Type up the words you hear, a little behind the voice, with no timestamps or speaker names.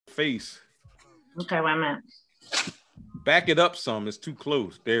face. Okay, wait a minute. Back it up some. It's too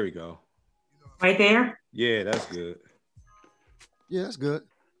close. There we go. Right there? Yeah, that's good. Yeah, that's good.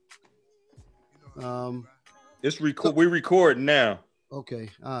 We record now. Okay,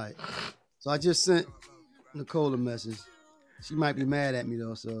 all right. So I just sent Nicole a message. She might be mad at me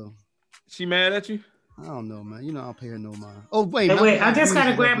though, so. She mad at you? I don't know, man. You know, I'll pay her no mind. Oh, wait. I just got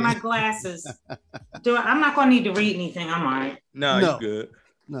to grab my glasses. I'm not going to need to read anything. I'm all right. No, you good.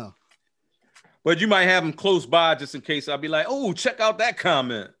 No. But you might have them close by just in case. I'll be like, oh, check out that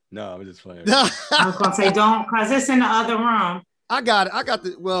comment. No, I'm just playing. I was going to say, don't, because it's in the other room. I got it. I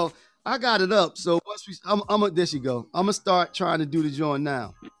got it up. So there you go. I'm going to start trying to do the joint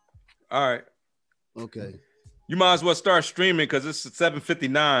now. All right. Okay. You might as well start streaming because it's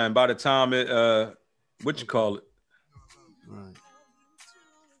 7:59 by the time it, what you call it? All right.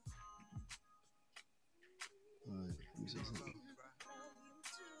 Let me see something.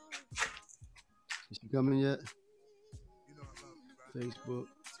 Is she coming yet? Facebook.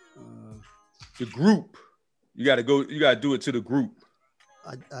 The group. You got to go. You got to do it to the group.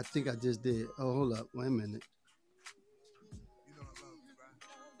 I think I just did. Oh, hold up. Wait a minute.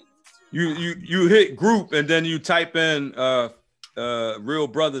 You hit group and then you type in Real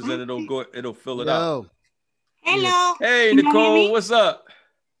Brothers and it'll fill it out. Hello. Hey Nicole, what's up?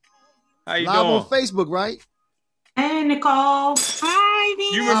 How you Live doing? on Facebook, right? Hey Nicole. Hi,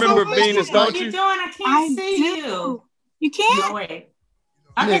 Venus. You remember Venus, don't you? What you doing? I can't see you. You can't? No way.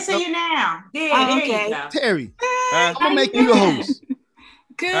 I can see you now. Yeah, there you go. Terry, I'm gonna make you the host.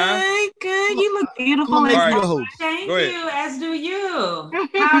 Good, good. You look beautiful. I'm gonna make you the host. Thank you, as do you.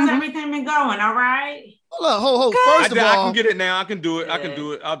 How's everything been going? All right? Hold up. First of all, I can get it now. I can do it. I'll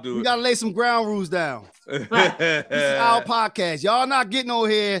do it. We gotta lay some ground rules down. This is our podcast. Y'all not getting on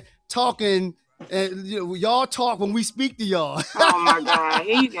here talking. And y'all talk when we speak to y'all. Oh my God!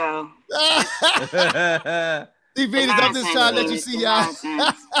 Here you go. See, Venus, I'm just trying to let you see y'all.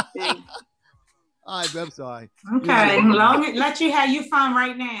 All right, I'm sorry. Okay, let you have you fun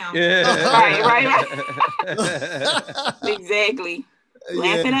right now. Yeah. Right. Exactly.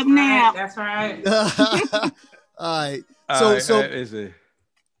 Laugh it up now. That's right. All right.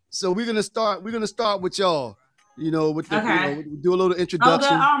 So we're gonna start with y'all. With the do a little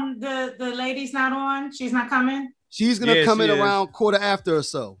introduction. Oh, the lady's not on. She's not coming. She's gonna come in around quarter after or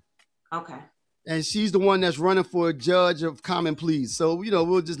so. Okay. And she's the one that's running for a judge of common pleas. So,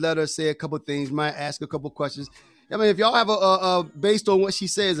 we'll just let her say a couple things, might ask a couple questions. I mean, if y'all have a based on what she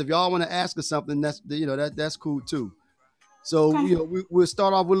says, if y'all want to ask her something, that's cool too. So, we'll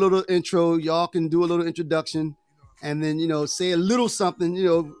start off with a little intro. Y'all can do a little introduction and then, say a little something,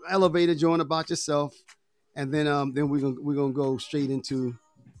 elevator joint about yourself. And then we're gonna go straight into.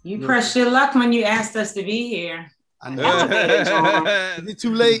 You pressed your luck when you asked us to be here. I know. Is it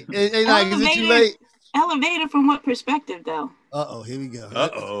too late? Is it too late? Elevator from what perspective, though? Here we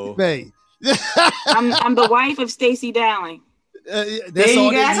go. Babe. I'm the wife of Stacey Dowling. That's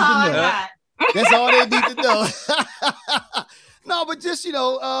all they need to know. That's all they need to know. No, but just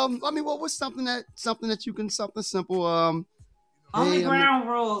what's something that you can something simple. Only ground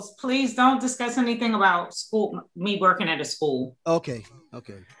rules. Please don't discuss anything about school. Me working at a school. Okay. All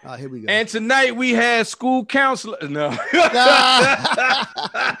right, here we go. And tonight we had school counselor. No.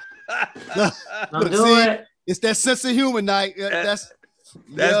 Don't do it. It's that sense of humor night. That's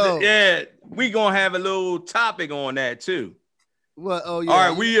we gonna have a little topic on that too. What? Oh yeah. All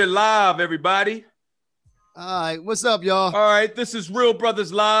right, we are live, everybody. All right, what's up, y'all? All right, this is Real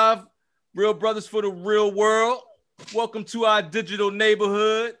Brothers Live. Real Brothers for the real world. Welcome to our digital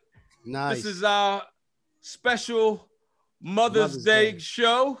neighborhood. Nice. This is our special Mother's Day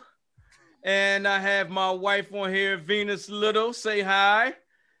show. And I have my wife on here, Venus Little. Say hi.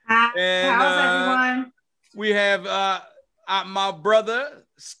 Hi. And, how's everyone? We have my brother,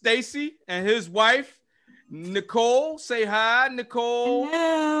 Stacy, and his wife, Nicole. Say hi, Nicole.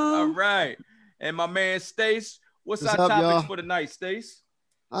 Hello. All right. And my man, Stace. What's our up, topics y'all? for the night, Stace?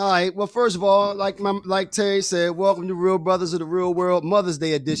 All right. Well, first of all, like Terry said, welcome to Real Brothers of the Real World Mother's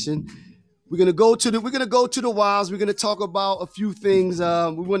Day edition. We're gonna go to the wives. We're gonna talk about a few things.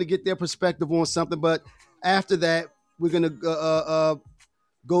 We want to get their perspective on something, but after that, we're gonna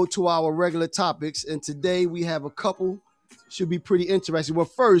go to our regular topics. And today we have a couple. Should be pretty interesting. Well,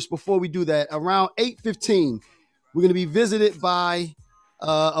 first, before we do that, around 8:15, we're gonna be visited by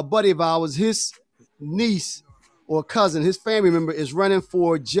a buddy of ours. His niece or cousin, his family member, is running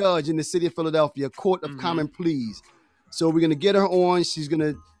for judge in the city of Philadelphia, Court of Common Pleas. So we're going to get her on. She's going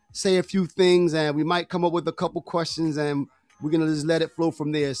to say a few things, and we might come up with a couple questions, and we're going to just let it flow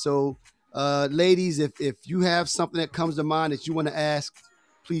from there. So, ladies, if you have something that comes to mind that you want to ask,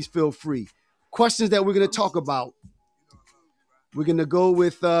 please feel free. Questions that we're going to talk about. We're going to go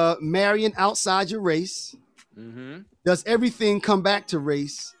with marrying outside your race. Mm-hmm. Does everything come back to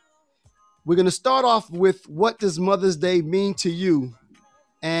race? We're going to start off with what does Mother's Day mean to you?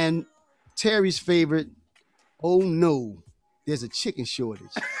 And Terry's favorite, oh no, there's a chicken shortage.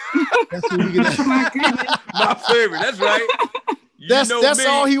 That's what we're going to. My goodness. My favorite. That's right. That's me,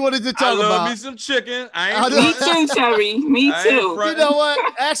 all he wanted to talk I love about. me some chicken. I I ain't know. Me fronting. too, Terry. Me I ain't too. front- You know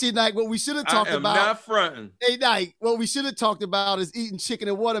what? Actually, Nike, what we should have talked I am about. not fronting. Hey, Nike, what we should have talked about is eating chicken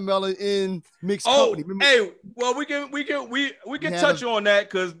and watermelon in mixed Oh, company. Remember- hey, well, we can Yeah, touch on that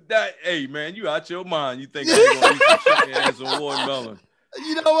because that, hey, man, you out your mind. You think I'm gonna eat some chicken and some watermelon?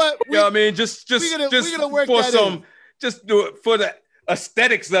 You know what? You know what I mean? Just we're gonna work for that some, in. just do it for the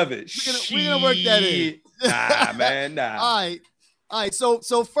aesthetics of it. We're gonna work that in. Shit. Nah, man, nah. All right. So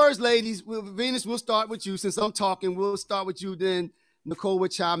first, ladies, Venus, we'll start with you. Since I'm talking, we'll start with you. Then Nicole will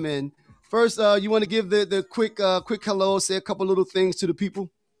chime in. First, you want to give the quick hello, say a couple little things to the people.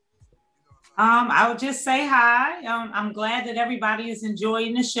 I would just say hi. I'm glad that everybody is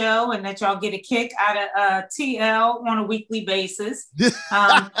enjoying the show and that y'all get a kick out of TL on a weekly basis. This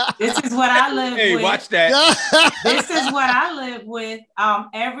is what I live Hey, with. watch that. This is what I live with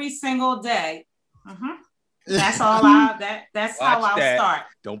every single day. Mhm. That's all that's how Watch I'll that. start.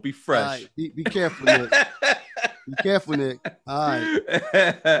 Don't be All fresh. right, be careful, Nick. Be careful, Nick. All right.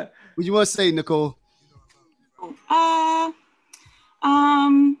 What you want to say, Nicole?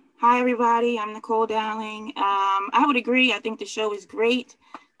 Hi everybody. I'm Nicole Dowling. I would agree. I think the show is great.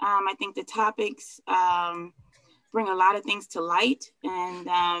 I think the topics bring a lot of things to light,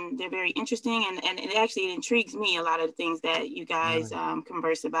 and they're very interesting. And it actually intrigues me a lot of the things that you guys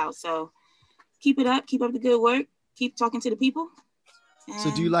converse about. So keep it up. Keep up the good work. Keep talking to the people.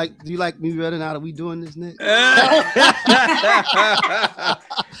 So do you like me better now that we doing this, Nick?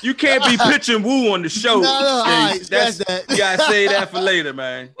 You can't be pitching woo on the show. No, all right, Stacey. scratch that. You gotta say that for later,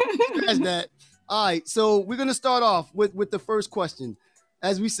 man. Scratch that. All right, so we're gonna start off with the first question.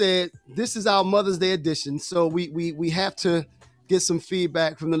 As we said, this is our Mother's Day edition, so we have to get some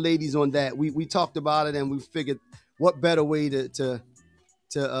feedback from the ladies on that. We talked about it and we figured what better way to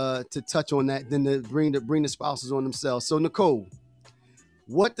touch on that than to bring the spouses on themselves. So Nicole,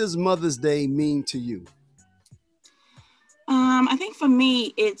 what does Mother's Day mean to you? I think for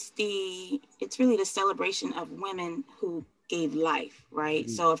me, it's really the celebration of women who gave life, right?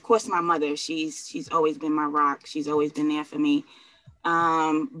 Mm-hmm. So of course my mother, she's always been my rock. She's always been there for me.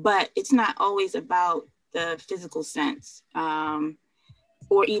 But it's not always about the physical sense,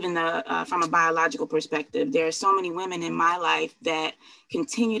 or even from a biological perspective. There are so many women in my life that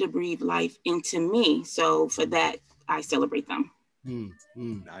continue to breathe life into me. So for that, I celebrate them.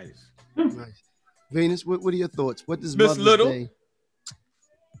 Nice. Nice. Venus, what are your thoughts? What does Miss Mother's Little? Day?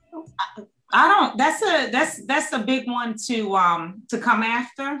 I don't. That's a big one to come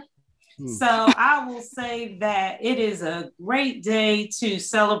after. So I will say that it is a great day to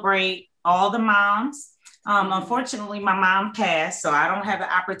celebrate all the moms. Unfortunately, my mom passed, so I don't have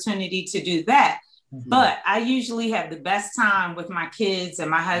the opportunity to do that. But I usually have the best time with my kids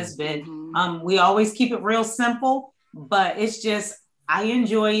and my husband. We always keep it real simple, but it's just I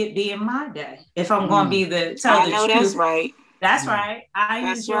enjoy it being my day. If I'm going to be tell the truth, That's right. That's right.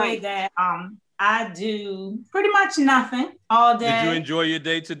 I enjoy that. I do pretty much nothing all day. Did you enjoy your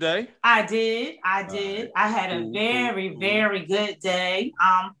day today? I did. I had a Cool, very, cool. very good day.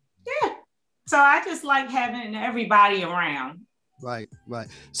 Yeah. So I just like having everybody around. Right.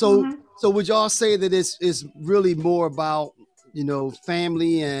 So would y'all say that it's really more about,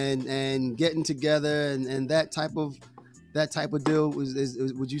 family and getting together and that type of deal?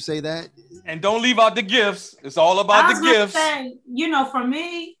 Would you say that? And don't leave out the gifts. It's all about the gifts. Say, for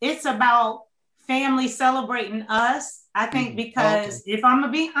me, it's about family celebrating us. I think because if I'm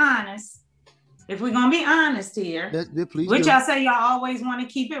gonna be honest, if we're gonna be honest here, please which do. y'all say y'all always want to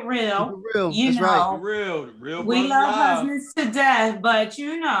keep it real. That's right. Real. We love husbands to death, but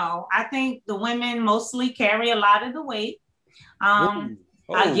I think the women mostly carry a lot of the weight.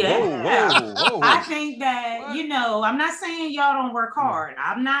 I think that, I'm not saying y'all don't work hard.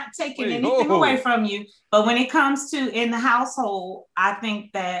 I'm not taking anything away from you. But when it comes to in the household, I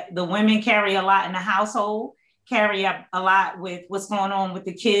think that the women carry a lot in the household, carry up a lot with what's going on with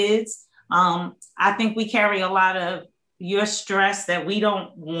the kids. I think we carry a lot of your stress that we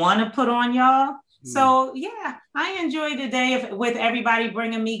don't want to put on y'all. So yeah, I enjoy the day with everybody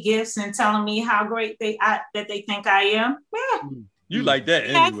bringing me gifts and telling me how great that they think I am. Yeah. You like that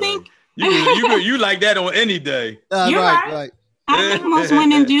anyway. I think you like that on any day. You're right. I think most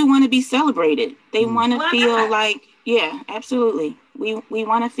women do want to be celebrated. They want to feel like, yeah, absolutely. We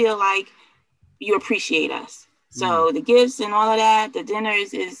want to feel like you appreciate us. So the gifts and all of that, the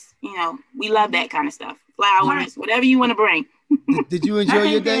dinners is, you know, we love that kind of stuff. Flowers, whatever you want to bring. Did you enjoy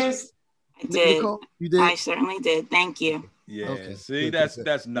your day? I did. Nicole, you did? I certainly did. Thank you. Yeah. Okay. See,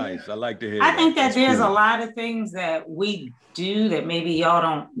 that's nice. I like to hear. I think that there's cool. a lot of things that we do that maybe y'all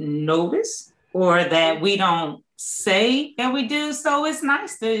don't notice or that we don't say that we do. So it's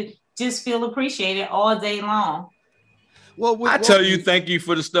nice to just feel appreciated all day long. Well, I tell you, thank you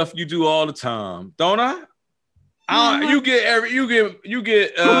for the stuff you do all the time, don't I? You get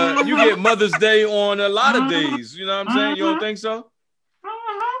Mother's Day on a lot of days. You know what I'm saying? You don't think so?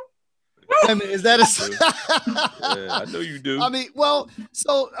 I mean, is that yeah, I know you do. I mean, well,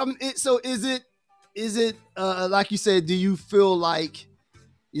 so is it like you said? Do you feel like,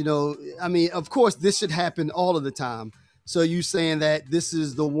 you know? I mean, of course, this should happen all of the time. So you saying that this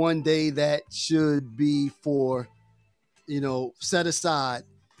is the one day that should be for, you know, set aside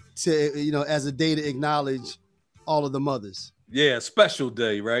to, you know, as a day to acknowledge all of the mothers. Yeah, special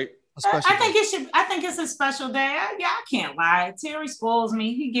day, right? I think it should. I think it's a special day. I can't lie. Terry spoils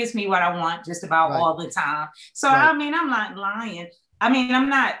me. He gives me what I want just about all the time. So I mean, I'm not lying. I mean, I'm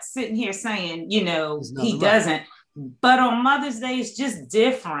not sitting here saying, you know, he doesn't. But on Mother's Day, it's just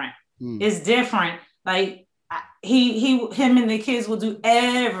different. It's different. Like him and the kids will do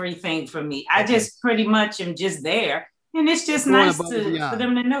everything for me. I just pretty much am just there, and it's just nice for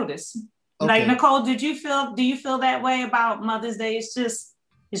them to notice. Like Nicole, do you feel that way about Mother's Day? It's just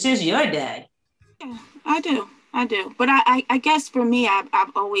your day. Yeah, I do. But I guess for me,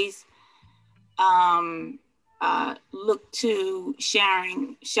 I've always looked to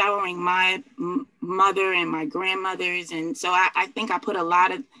showering my mother and my grandmothers, and so I think I put a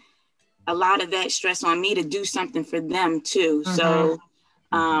lot of that stress on me to do something for them too. Mm-hmm. So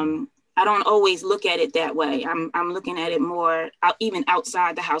I don't always look at it that way. I'm looking at it more even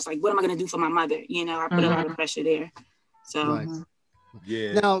outside the house. Like, what am I going to do for my mother? You know, I put a lot of pressure there. So,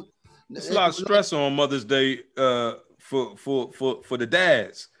 yeah. Now, it's a lot of stress on Mother's Day for the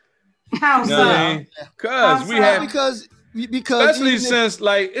dads. How so? Because especially since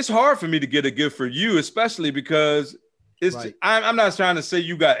like it's hard for me to get a gift for you, especially because it's. I'm not trying to say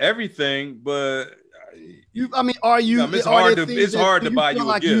you got everything, but. Are you? It's hard to buy you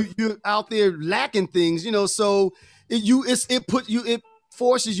a gift. You're out there lacking things, you know. So it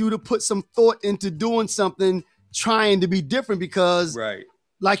forces you to put some thought into doing something, trying to be different because,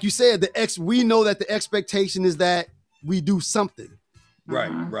 like you said, we know that the expectation is that we do something.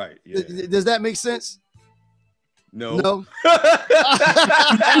 Right. Yeah. Does that make sense? No.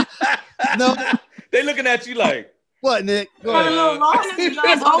 No. They looking at you like. What, Nick? Go ahead.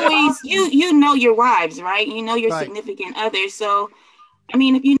 There's always you know your wives, right? You know your significant other. So, I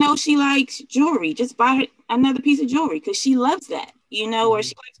mean, if you know she likes jewelry, just buy her another piece of jewelry because she loves that, you know, or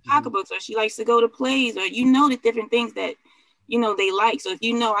she likes pocketbooks, or she likes to go to plays, or you know the different things that you know they like. So if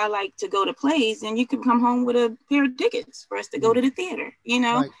you know I like to go to plays, then you can come home with a pair of tickets for us to go to the theater. You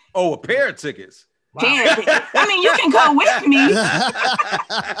know? Right. Oh, a pair of tickets. Wow. I mean, you can go with me.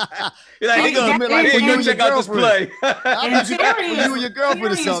 You're like, go check out this play. And you and your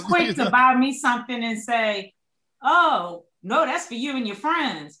girlfriend or something. Quick to buy me something and say, "Oh, no, that's for you and your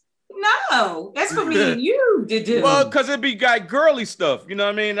friends." No, that's for me and you to do. Well, because it'd be girly stuff. You know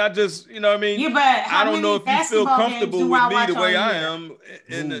what I mean? I just, you know what I mean? Yeah, but I don't know if you feel comfortable with me the way I am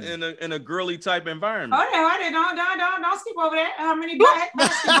in a girly type environment. Don't skip over that. How many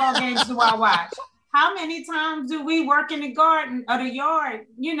basketball games do I watch? How many times do we work in the garden or the yard,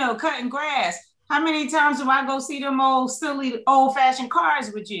 you know, cutting grass? How many times do I go see them old silly old-fashioned cars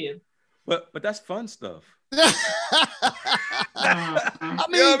with you? But that's fun stuff. I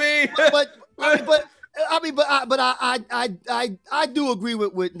do agree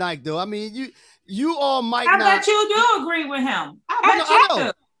with Nike though. I mean, you all might not. I bet you do agree with him. I bet you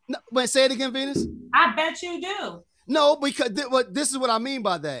do. No, wait, say it again, Venus. I bet you do. No, because this is what I mean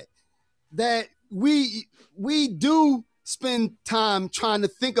by that. That we do spend time trying to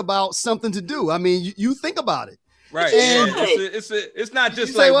think about something to do. I mean, you think about it. Right. And it's not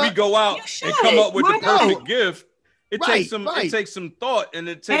just like we go out and come up with the perfect gift. It takes some thought, and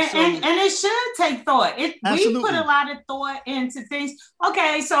it takes and it should take thought. We put a lot of thought into things.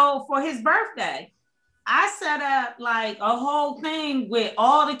 Okay, so for his birthday, I set up like a whole thing with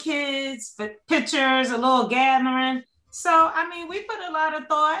all the kids, pictures, a little gathering. So, I mean, we put a lot of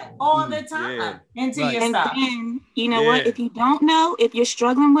thought all the time into your stuff. And then, you know what? If you don't know, if you're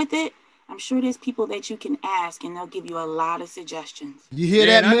struggling with it, I'm sure there's people that you can ask, and they'll give you a lot of suggestions. You hear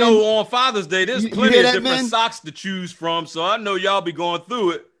that, man? I know on Father's Day, there's plenty of different socks to choose from, so I know y'all be going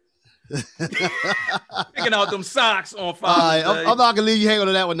through it. Picking out them socks on Father's Day. I'm not gonna leave you hanging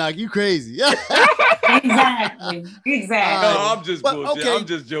on that one, Nike. You crazy? Exactly. No, I'm just bullshit. Okay. I'm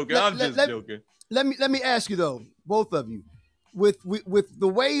just joking. I'm just joking. Let me ask you though, both of you, with the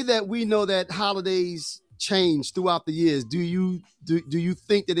way that we know that holidays change throughout the years, do you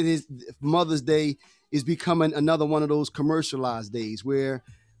think that Mother's Day is becoming another one of those commercialized days where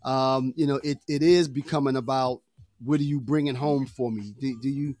it is becoming about what are you bringing home for me?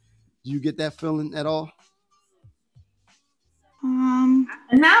 Do you get that feeling at all?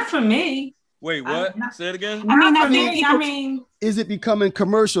 Not for me. Wait, what? Say it again. I mean, is it becoming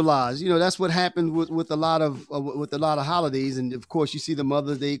commercialized? That's what happened with a lot of holidays, and of course, you see the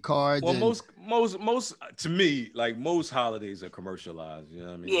Mother's Day cards. Well, most to me, like most holidays are commercialized. You know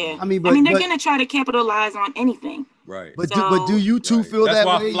what I mean? Yeah. I mean, they're gonna try to capitalize on anything. Right. But do you two feel that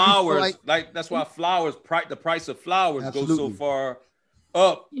way? That's why flowers, the price of flowers goes so far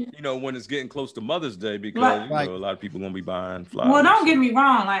up, when it's getting close to Mother's Day, because a lot of people gonna be buying flowers. Well, don't get me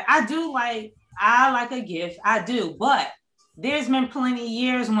wrong. Like I like a gift. I do, but there's been plenty of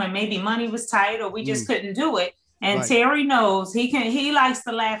years when maybe money was tight or we just couldn't do it. And Terry knows he likes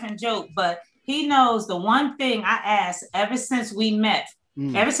to laugh and joke, but he knows the one thing I asked ever since we met,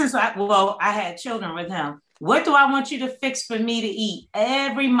 ever since I had children with him. What do I want you to fix for me to eat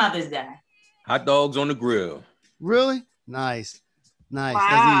every Mother's Day? Hot dogs on the grill. Really? Nice.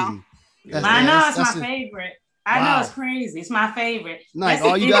 Wow. That's easy. I know it's my favorite. I know it's crazy. It's my favorite. Nice.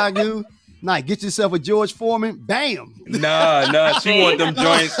 All you gotta do, get yourself a George Foreman. Bam. Nah. She wants them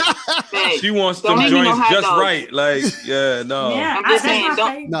joints. She wants them joints just right. Like, no. Yeah, I'm just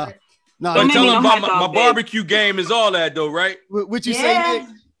saying. No. Don't tell them about my barbecue game is all that though, right? What you say, Nick?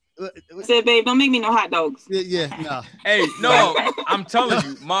 I said, babe, don't make me no hot dogs. Yeah, no. Hey, no, I'm telling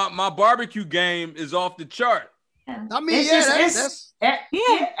you, my barbecue game is off the chart. I mean,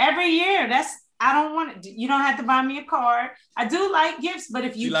 every year. I don't want it. You don't have to buy me a card. I do like gifts, but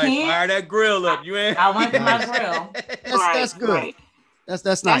if you can't, fire that grill up. You ain't. I want my grill. That's good. Right. That's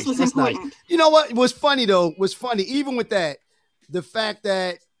nice. That's important. Nice. You know what was funny though? Even with that, the fact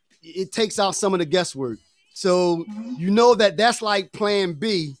that it takes out some of the guesswork. So that's like plan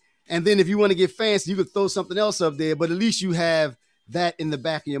B. And then if you want to get fancy, you could throw something else up there. But at least you have that in the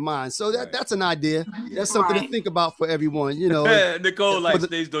back of your mind. So that's an idea. That's something to think about for everyone. Nicole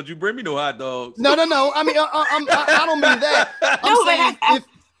Stace, don't you bring me no hot dogs. No. I mean, I don't mean that. I'm saying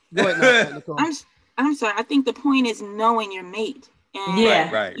go ahead, Nicole. I'm sorry. I think the point is knowing your mate. And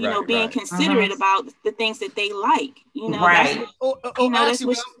being considerate about the things that they like. Right.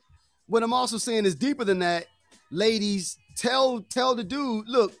 Actually, what I'm also saying is deeper than that. Ladies, tell the dude,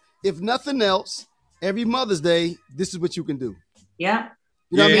 look, if nothing else, every Mother's Day, this is what you can do. Yeah.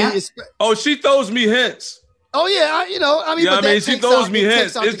 You know what I mean? She throws me hints. Oh yeah, she throws me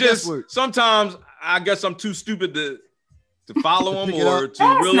hints. It's just sometimes I guess I'm too stupid to follow them or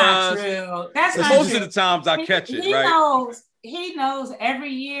to realize. Not true. That's not most true. of the times I catch it. He knows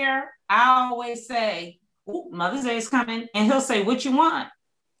every year. I always say, Mother's Day is coming, and he'll say, "What you want?"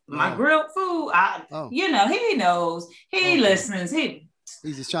 My grilled food. He knows. He listens.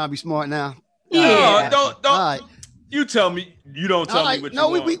 He's just trying to be smart now. Yeah. Don't. Right. You tell me. You don't tell me what you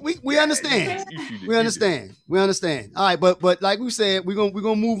want. No, we understand. We understand. We understand. All right, but like we said, we're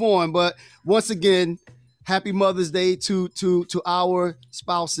gonna move on. But once again, happy Mother's Day to our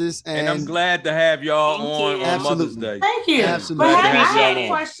spouses, and I'm glad to have y'all on Mother's Day. Thank you. Absolutely. But I have a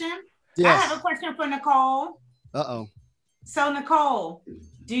question. Yes. I have a question for Nicole. So Nicole,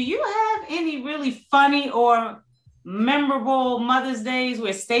 do you have any really funny or memorable Mother's Days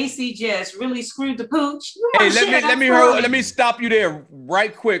where Stacy just really screwed the pooch? Hey, let me stop you there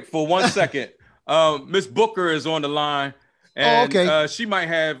right quick for 1 second. Miss Booker is on the line, and she might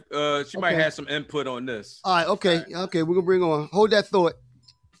have some input on this. All right, okay, we're gonna bring on. Hold that thought.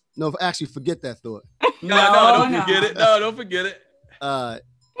 No, actually, forget that thought. No, don't forget it. No, don't forget it. I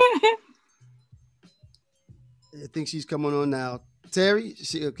think she's coming on now. Terry,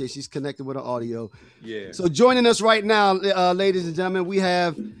 she's connected with her audio. Yeah. So joining us right now, ladies and gentlemen, we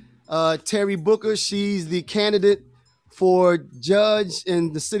have Terry Booker. She's the candidate for judge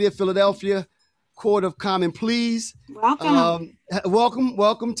in the city of Philadelphia Court of Common Pleas. Welcome.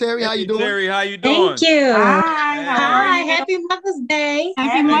 Terry. How you doing? Terry, how you doing? Thank you. Hi. Happy Mother's Day.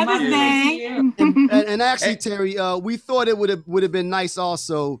 Happy Mother's Day. And actually, Terry, we thought it would have been nice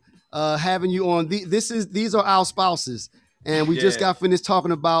also having you on. These are our spouses. And we just got finished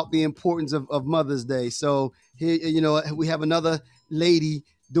talking about the importance of Mother's Day. So here, we have another lady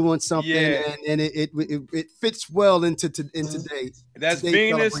doing something, and it fits well into today. That's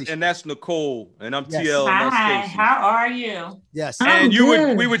Venus and that's Nicole, and I'm TL. And that's Casey. How are you? Yes,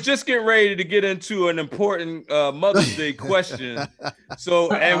 and we would just get ready to get into an important Mother's Day question.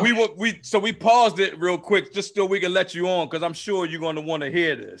 So and we paused it real quick just so we can let you on because I'm sure you're going to want to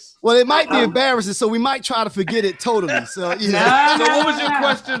hear this. Well, it might be embarrassing, so we might try to forget it totally. So So what was your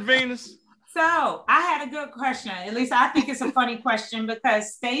question, Venus? So I had a good question. At least I think it's a funny question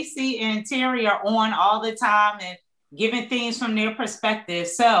because Stacy and Terry are on all the time and giving things from their perspective.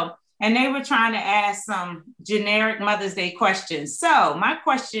 So, and they were trying to ask some generic Mother's Day questions. So my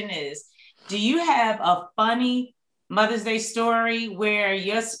question is, do you have a funny Mother's Day story where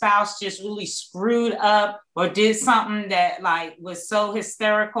your spouse just really screwed up or did something that like was so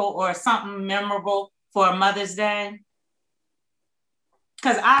hysterical or something memorable for a Mother's Day?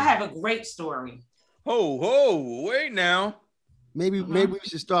 Because I have a great story. Wait now. Maybe we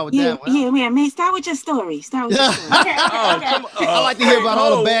should start with that one. Yeah, man. Start with your story. Okay. I like to hear about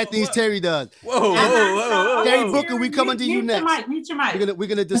all the bad things Terry does. Whoa. Terry Booker, we coming to you next. Mute your mic. We're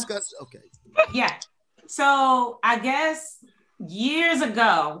gonna discuss. Okay. Yeah. So I guess years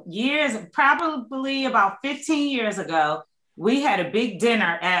ago, probably about 15 years ago, we had a big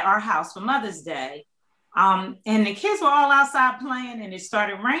dinner at our house for Mother's Day. And the kids were all outside playing and it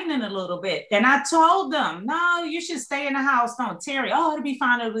started raining a little bit. And I told them, no, you should stay in the house. Don't Terry. Oh, it'll be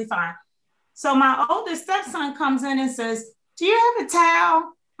fine. So my oldest stepson comes in and says, do you have a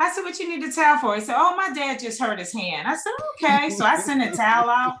towel? I said, what you need a towel for? He said, oh, my dad just hurt his hand. I said, okay. So I sent a towel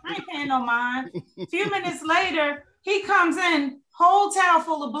out. I ain't paying no mind. A few minutes later, he comes in, whole towel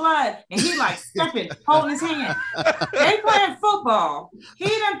full of blood, and he like stepping, holding his hand. They playing football. He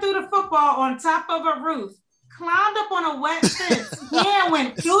done threw the football on top of a roof, climbed up on a wet fence, and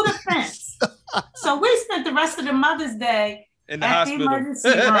went through the fence. So we spent the rest of the Mother's Day in the hospital.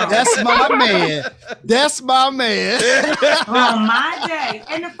 That's my man. On my day.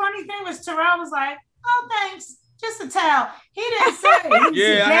 And the funny thing was Terrell was like, oh, thanks. Just a towel. He didn't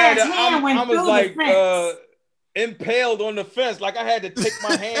say. I was like impaled on the fence. Like I had to take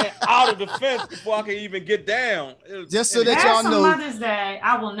my hand out of the fence before I could even get down. Just so that y'all know. Mother's Day,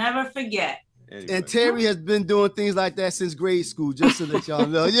 I will never forget. Anyway. And Terry has been doing things like that since grade school, just so that y'all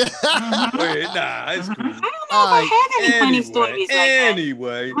know. Yeah. Wait, nah, it's cool. I don't know if I have any funny stories like that.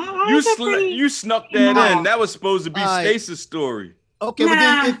 Anyway, you snuck that in. That was supposed to be Stacy's story. Okay, but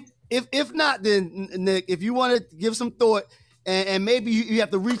then if not, then Nick, if you want to give some thought, and maybe you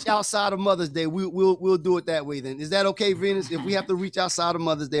have to reach outside of Mother's Day, we'll do it that way. Then is that okay, Venus? If we have to reach outside of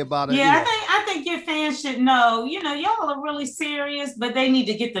Mother's Day about it, yeah, I think your fans should know. You know, y'all are really serious, but they need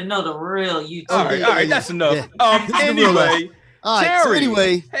to get to know the real you. All right, that's enough. Yeah. Anyway,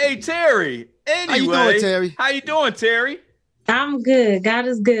 Terry. Hey Terry. Anyway, how you doing, Terry? I'm good. God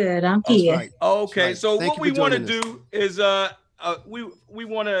is good. I'm here. Right. Okay, right. So what we want to do is we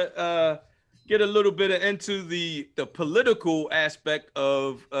want to get a little bit into the political aspect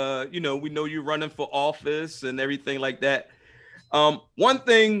of we know you're running for office and everything like that.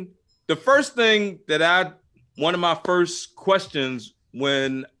 The first thing that one of my first questions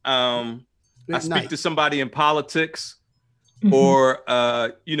when I speak to somebody in politics or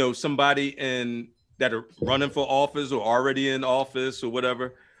somebody that are running for office or already in office or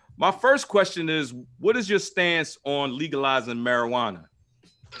whatever, my first question is, what is your stance on legalizing marijuana?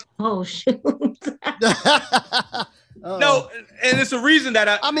 Oh shoot. No, and it's a reason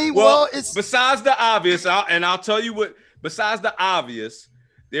that it's besides the obvious, I'll tell you what, besides the obvious,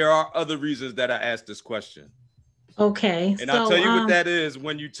 there are other reasons that I asked this question. Okay. And I'll tell you what that is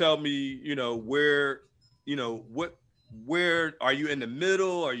when you tell me, where are you in the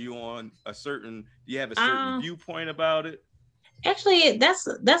middle? Are you on do you have a certain viewpoint about it? Actually, that's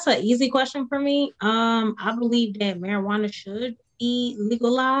an easy question for me. I believe that marijuana should be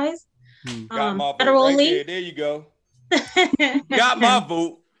legalized Got my vote federally. Right there you go. Got my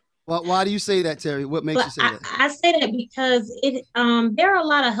vote. Well, why do you say that, Terry? What makes you say that? I say that because there are a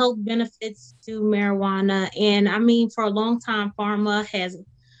lot of health benefits to marijuana, and I mean, for a long time, pharma has,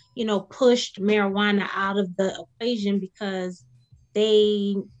 pushed marijuana out of the equation because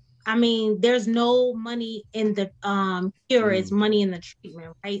there's no money in the cure; it's money in the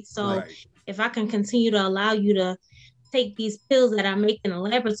treatment, right? So, if I can continue to allow you to take these pills that I make in a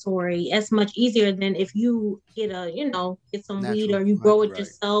laboratory, it's much easier than if you get get some natural weed or you grow it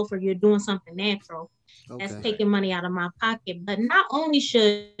yourself or you're doing something natural. Okay. That's taking money out of my pocket. But not only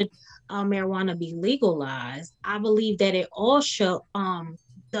should marijuana be legalized, I believe that it also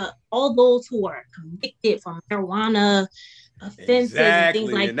all those who are convicted for marijuana offenses and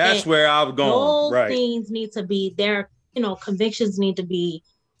things like that. And that's where I was going. Those things need to be convictions need to be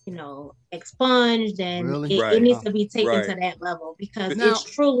expunged, and really? it needs to be taken to that level, because it's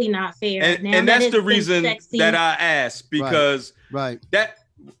truly not fair. And that's the reason that I asked, because that,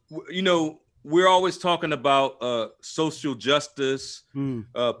 we're always talking about social justice,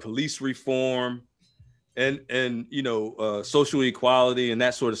 police reform, and social equality and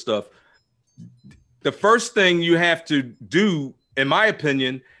that sort of stuff. The first thing you have to do, in my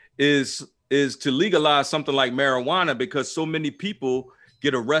opinion, is to legalize something like marijuana, because so many people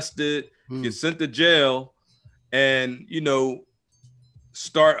get arrested, get sent to jail, and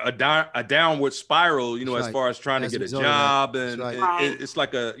start a downward spiral, as far as trying to get a job, and it's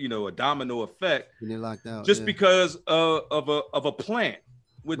like a domino effect. When they're locked out, just because of a plant,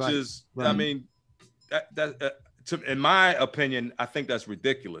 which is, I mean, in my opinion, I think that's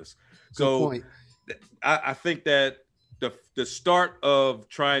ridiculous. So I think that the start of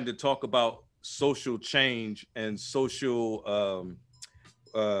trying to talk about social change and social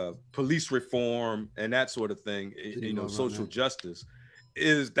police reform and that sort of thing, social justice,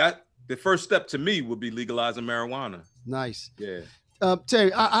 is that the first step to me would be legalizing marijuana. Nice. Yeah.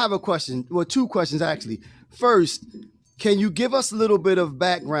 Terry, I have a question. Well, two questions actually. First, can you give us a little bit of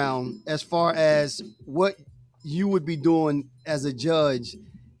background as far as what you would be doing as a judge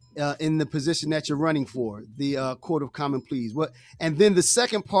in the position that you're running for, the Court of Common Pleas? And then the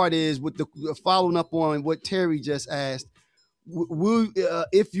second part is, with the following up on what Terry just asked,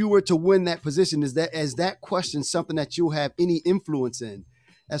 if you were to win that position, is that question something that you'll have any influence in,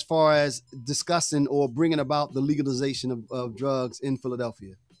 as far as discussing or bringing about the legalization of drugs in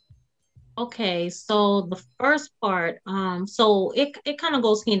Philadelphia? Okay, so the first part, so it kind of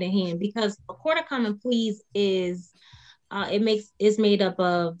goes hand in hand, because the Court of Common Pleas is made up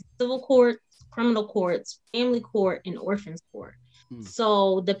of civil courts, criminal courts, family court, and orphans court.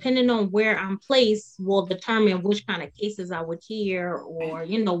 So depending on where I'm placed will determine which kind of cases I would hear, or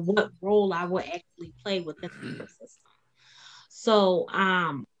what role I would actually play within the court system. So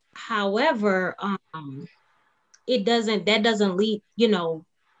however, that doesn't lead,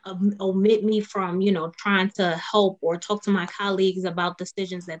 omit me from trying to help or talk to my colleagues about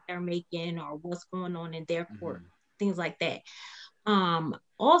decisions that they're making or what's going on in their court, things like that.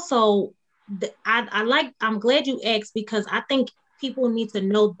 Also, I'm glad you asked, because I think people need to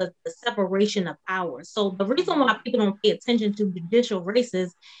know the separation of powers. So the reason why people don't pay attention to judicial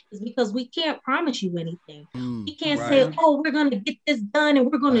races is because we can't promise you anything. We can't say, we're going to get this done and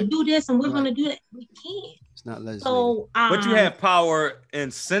we're going to do this and we're going to do that. We can't. It's not legislative. So, but you have power in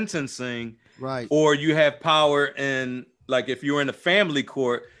sentencing, right? Or you have power in, like, if you're in a family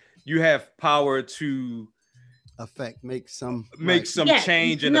court, you have power to make some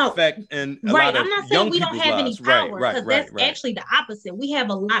change and effect in a lot of I'm not saying young we don't have lives. any power, because that's actually the opposite. We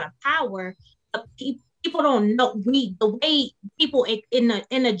have a lot of power, but people don't know. The way people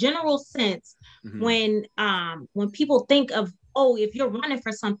in a general sense, when people think of, if you're running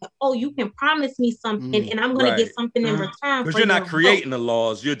for something, you can promise me something and I'm going to get something in return. Because you're not creating the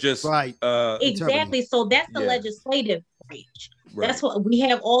laws, you're just exactly. So that's the legislative branch. That's what we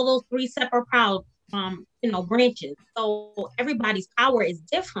have, all those three separate powers. Branches. So everybody's power is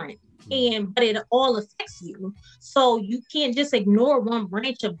different, but it all affects you. So you can't just ignore one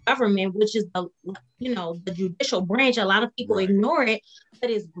branch of government, which is the judicial branch. A lot of people ignore it, but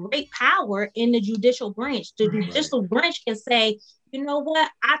it's great power in the judicial branch. The judicial branch can say, you know what,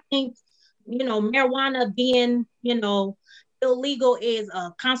 I think, marijuana being, illegal is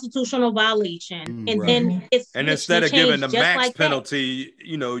a constitutional violation, and then instead of giving the max penalty,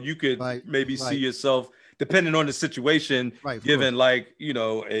 you could maybe see yourself, depending on the situation, given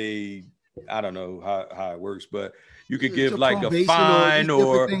I don't know how it works, but you could give like a fine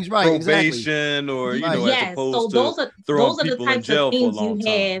or probation, or as opposed to throwing people in jail for a long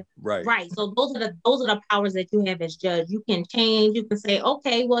time. Right. So those are the powers that you have as judge. You can change. You can say,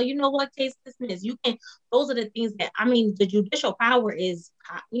 okay, well, you know what, case dismissed. You can. Those are the things that, the judicial power is.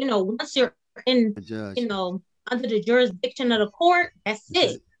 Once you're in, under the jurisdiction of the court, that's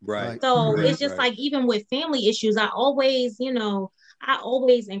it. Right. So it's just like, even with family issues, I always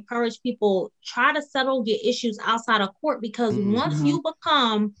encourage people, try to settle your issues outside of court, because once you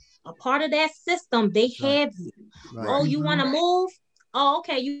become a part of that system, they have you. You want to move?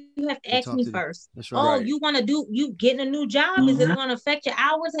 Okay, you have to ask me first. You want to you getting a new job? Is it going to affect your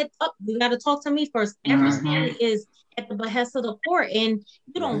hours? You got to talk to me first. Everything is at the behest of the court, and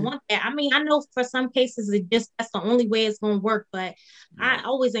you don't want that. I know for some cases that's the only way it's going to work, but I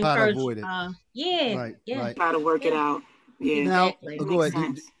always encourage. Try to work it out. Yeah. Now, go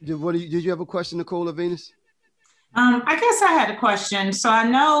ahead. Did you have a question, Nicole or Venus? I guess I had a question. So I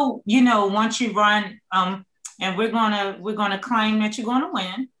know, once you run and we're gonna claim that you're gonna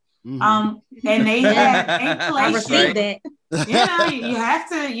win. Mm-hmm. And they place that.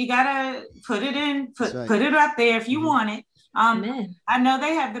 You gotta put it in, put it up there if you want it. I know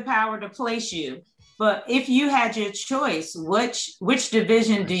they have the power to place you, but if you had your choice, which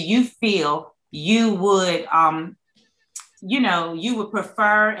division do you feel you would you would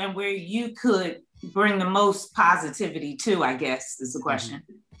prefer, and where you could bring the most positivity to, I guess, is the question.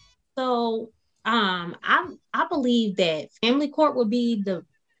 So I believe that family court would be the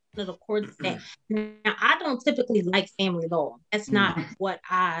courts that. Now, I don't typically like family law. That's not what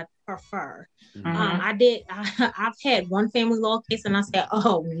I prefer. I've had one family law case and I said,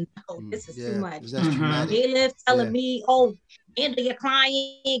 oh no, this is too much. They live telling me, oh, handle your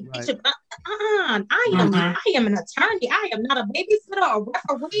client, get your I am an attorney. I am not a babysitter or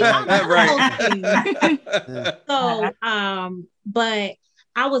referee. So but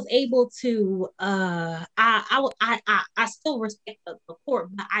I was able to I still respect the court,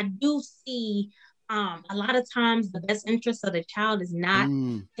 but I do see a lot of times the best interest of the child is not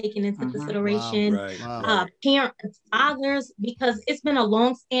taken into consideration. Parents, fathers, because it's been a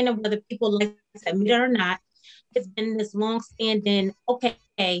long standing, whether people like to admit it or not, it's been this long standing, okay,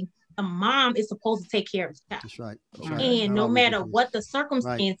 the mom is supposed to take care of the child. That's right. And no matter what the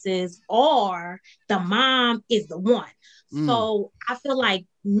circumstances are, the mom is the one. So I feel like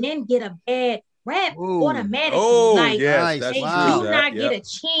men get a bad rap automatically. They do not get a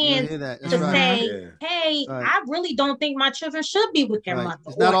chance to say, hey, I really don't think my children should be with their mother.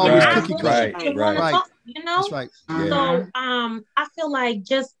 It's not always cookie cutter. That's right. So I feel like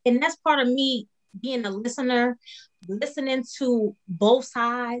and that's part of me being a listener, listening to both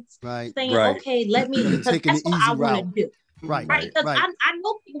sides, saying, okay, let me, because that's what I want to do. Right. Because I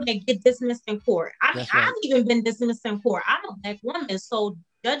know people that get dismissed in court. I've even been dismissed in court. I'm a black woman, so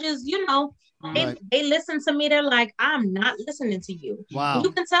judges, they listen to me. They're like, I'm not listening to you. Wow.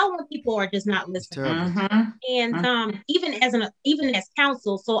 You can tell when people are just not listening. And even as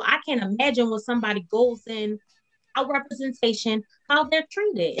counsel, so I can imagine when somebody goes in our representation, how they're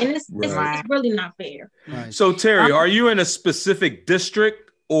treated, and it's really not fair. So Terry, are you in a specific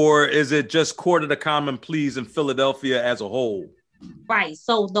district, or is it just Court of the Common Pleas in Philadelphia as a whole? Right.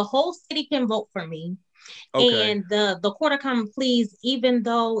 So the whole city can vote for me, and the Court of Common Pleas, even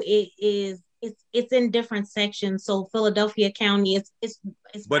though it's in different sections. So Philadelphia County, it's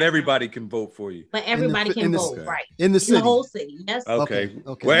but everybody can vote for you. But everybody can vote, in the city, the whole city. Yes. Okay.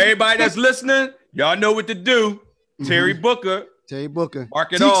 Well, everybody that's listening, y'all know what to do. Terry Booker.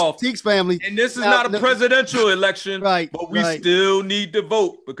 Mark it off. Teeks family. And this is not a presidential election, but we still need to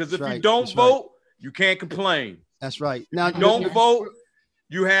vote, because if you don't vote, you can't complain. That's right. Now, if you don't vote,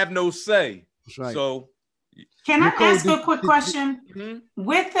 you have no say. That's right. So, can I ask a quick question?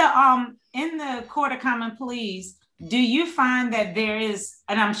 With the in the Court of Common Pleas, do you find that there is,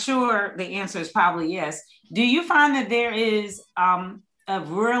 and I'm sure the answer is probably yes, do you find that there is a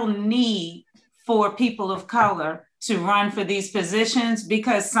real need for people of color to run for these positions?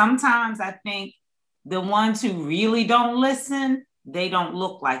 Because sometimes I think the ones who really don't listen, they don't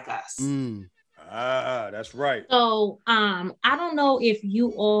look like us. That's right. So I don't know if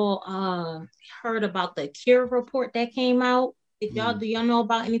you all heard about the CURE report that came out. Do y'all know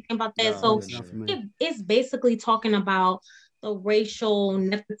about anything about that? No, so it's basically talking about the racial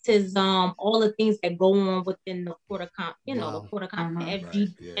nepotism, all the things that go on within the Court of the Court of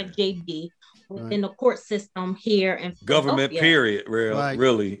FJB, within the court system here in government period,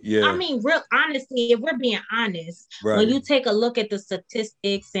 really. I mean, honestly, if we're being honest, when you take a look at the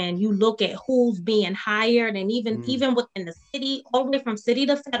statistics and you look at who's being hired, and even within the city, all the way from city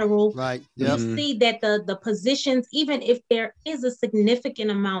to federal, you see that the positions, even if there is a significant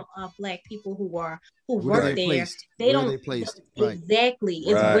amount of Black people who work there, they don't exactly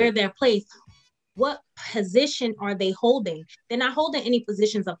is where they're placed. What position are they holding? They're not holding any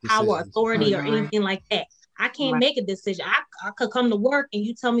positions of power, authority, or anything like that. I can't make a decision. I could come to work and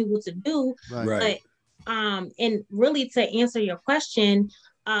you tell me what to do. But and really, to answer your question,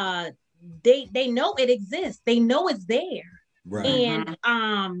 they know it exists. They know it's there. And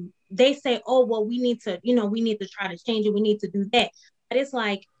they say, oh, well, we need to try to change it. We need to do that. But it's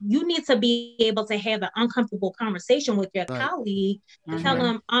like, you need to be able to have an uncomfortable conversation with your colleague and tell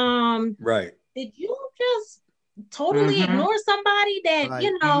them, did you just totally ignore somebody that, I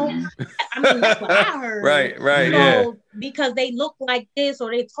mean, that's what I heard. Because they look like this,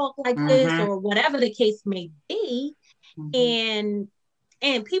 or they talk like this, or whatever the case may be. And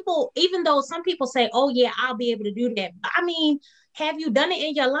And people, even though some people say, oh yeah, I'll be able to do that. But I mean, have you done it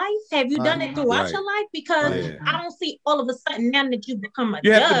in your life? Have you done it throughout your life? Because I don't see all of a sudden now that you become a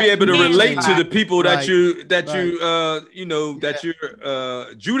you judge, have to be able to relate to the people that you're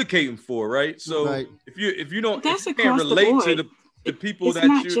adjudicating for, right? So if you don't, if you can't relate to the people it's that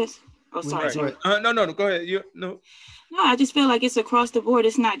not you just sorry. No, go ahead. No, I just feel like it's across the board.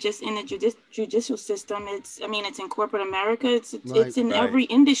 It's not just in the judicial system. It's in corporate America. It's in every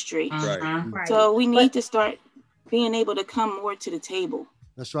industry. Right. So we need to start being able to come more to the table.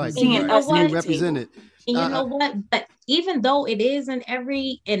 That's right. Seeing us being represented. And you know what? But even though it is in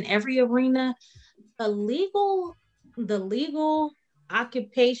every arena, the legal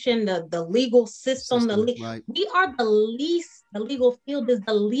occupation, the legal system, we are the legal field is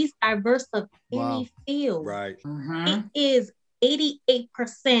the least diverse of any field. Right. It is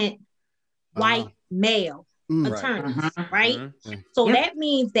 88% white male attorneys, right? So that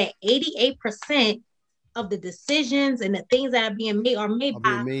means that 88% of the decisions and the things that are being made are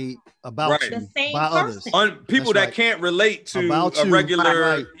made about the same by person. Others. People that can't relate to a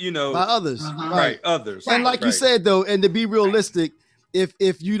regular, by others. Others. And like you said though, and to be realistic,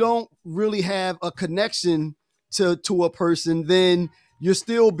 if you don't really have a connection to a person, then you're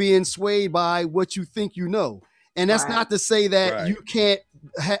still being swayed by what you think you know. And that's not to say that you can't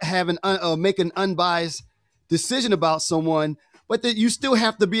have make an unbiased decision about someone, but that you still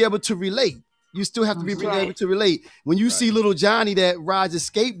have to be able to relate. You still have to be able to relate. When you see little Johnny that rides a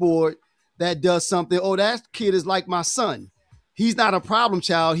skateboard that does something, oh, that kid is like my son. He's not a problem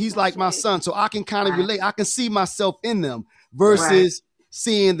child. He's like my son. So I can kind of relate. I can see myself in them versus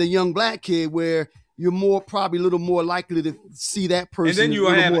seeing the young black kid where you're probably a little more likely to see that person.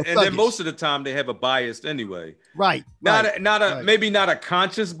 And then most of the time they have a bias anyway. Right. Maybe not a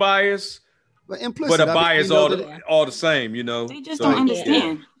conscious bias, but implicit. But a bias all the same, you know. They just don't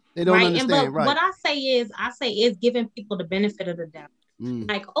understand. Yeah. They don't understand, What I say is giving people the benefit of the doubt.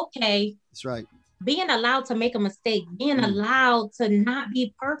 Like, okay, that's right. Being allowed to make a mistake, being allowed to not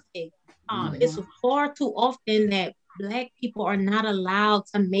be perfect. It's far too often that Black people are not allowed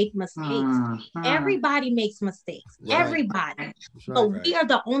to make mistakes. Everybody makes mistakes. Right. Everybody. Right. So we are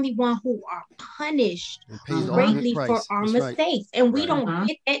the only one who are punished greatly for our mistakes, and we don't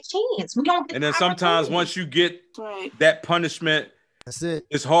get that chance. We don't. Get and then sometimes once you get that punishment. That's it.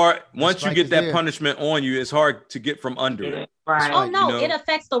 It's hard. Once you get that punishment on you, it's hard to get from under it. Right. Oh no, it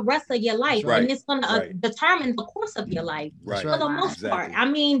affects the rest of your life, and it's going to determine the course of your life for the most part. I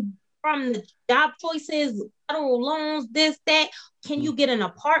mean, from the job choices, federal loans, this, that. Can you get an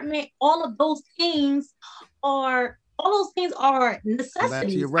apartment? All those things are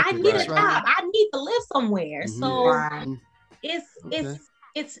necessities. I need a job. I need to live somewhere. So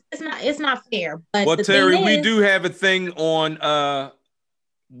it's not fair. But well, Terry, we do have a thing on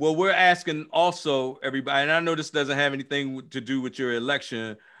we're asking also everybody, and I know this doesn't have anything to do with your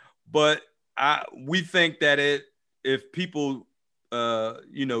election, but we think that if people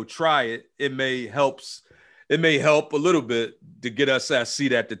try it, it may help a little bit to get us a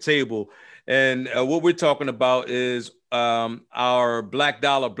seat at the table. And what we're talking about is our Black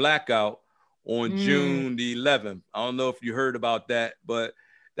Dollar Blackout on June the 11th. I don't know if you heard about that, but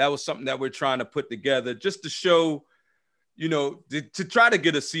that was something that we're trying to put together just to show, to try to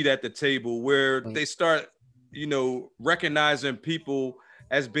get a seat at the table where they start, recognizing people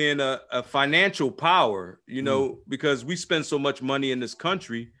as being a financial power, because we spend so much money in this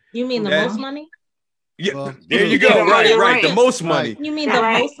country. You mean the most money? Yeah, there you go. Right. The most money. You mean the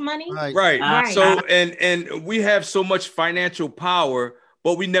most money? Right. So, and we have so much financial power,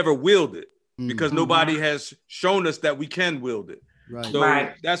 but we never wield it because nobody has shown us that we can wield it. Right. So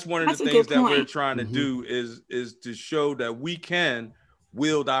that's one of the things that we're trying to do is to show that we can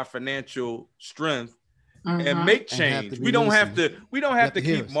wield our financial strength and make change. We don't have to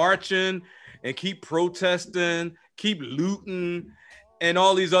keep marching and keep protesting, keep looting and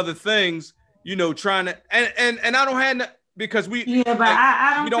all these other things, trying to and I don't have because we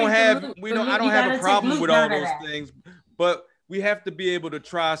I don't have a problem with all those things, but we have to be able to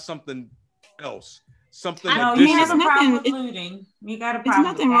try something else. Something you have a problem with looting. You got a problem.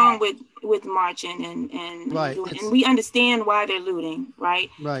 There's nothing wrong with marching and and we understand why they're looting, right?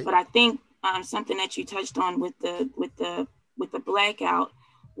 But I think something that you touched on with the blackout,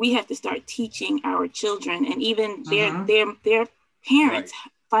 we have to start teaching our children and even their parents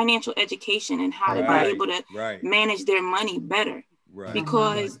financial education and how to be able to manage their money better. Right.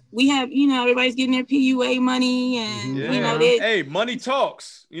 Because we have, everybody's getting their PUA money and, money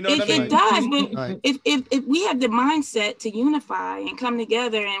talks, what I mean? It does, but if we have the mindset to unify and come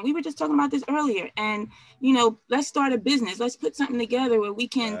together, and we were just talking about this earlier, and, let's start a business, let's put something together where we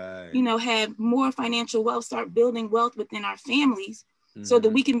can, have more financial wealth, start building wealth within our families so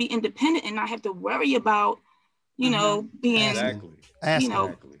that we can be independent and not have to worry about, being,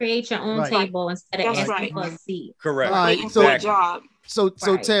 create your own table instead of asking for a seat. Correct. Waiting for a job. So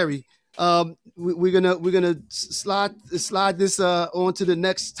Terry, we're gonna slide this on to the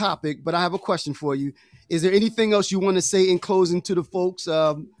next topic, but I have a question for you. Is there anything else you want to say in closing to the folks?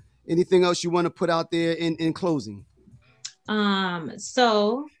 Anything else you want to put out there in closing?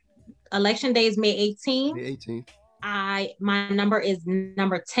 So election day is May 18th. May 18th. My number is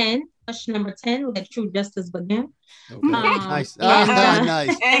number 10. Push number 10. Let true justice begin. Okay. Nice. Nice.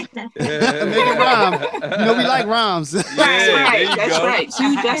 Make it rhyme. We like rhymes. That's right.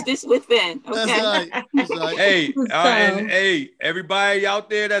 True justice within. Okay. That's right. Hey, and hey, everybody out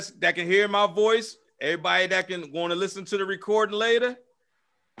there that can hear my voice, everybody that can want to listen to the recording later,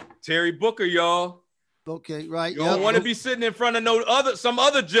 Terry Booker, y'all. Okay, right. You don't want to be sitting in front of some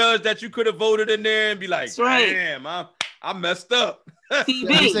other judge that you could have voted in there and be like, damn, I messed up.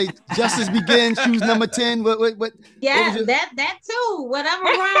 Say justice begins, choose number 10. What yeah, that too. Whatever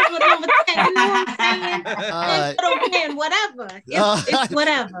rhymes with number 10, you know what I'm saying? Whatever. It's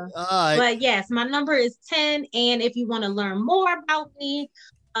whatever. But yes, my number is 10. And if you want to learn more about me,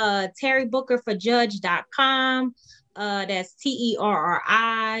 terrybookerforjudge.com. That's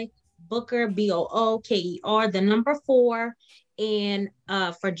TERRI Booker BOOKER, the number 4, and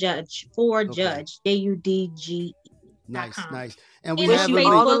for Judge, Judge, JUDGE. Nice. And we have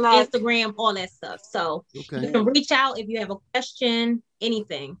Facebook, Instagram, all that stuff. So you can reach out if you have a question,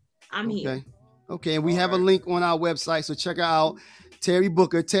 anything. I'm here. Okay. And we have a link on our website, so check out Terry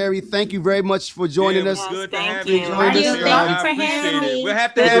Booker. Terry, thank you very much for joining us. Good to have you. Thank you for having me. We'll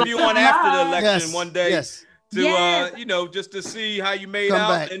have to have you on after the election one day. Yes. To just to see how you made out,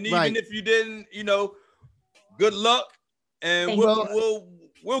 back. And even if you didn't, good luck, and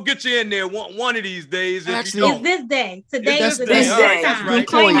we'll get you in there one of these days. Actually, it's this day. Today is the day. Right. That's right.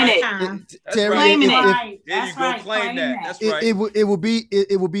 Claiming it. Terry, there you go. Claim that. That's right. It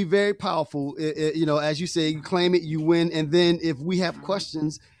will be very powerful. As you say, you claim it, you win, and then if we have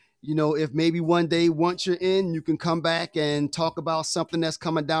questions, if maybe one day once you're in, you can come back and talk about something that's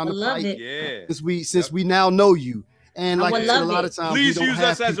coming down the pipe. Yeah. Since we now know you. And like a lot of times, please use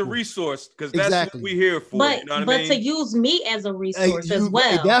us as a resource, because that's what we're here for. But to use me as a resource as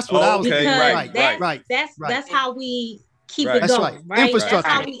well. That's what I was saying. Right. That's how we keep it going. Right. Infrastructure. That's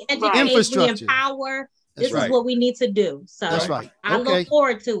how we educate, we empower. This is what we need to do. So that's right. I look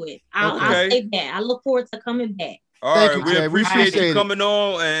forward to it. I'll say that. I look forward to coming back. All right, we appreciate you coming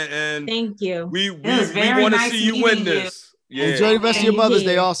on, and thank you. We want to see you win this. Yeah. Enjoy the rest of your Mother's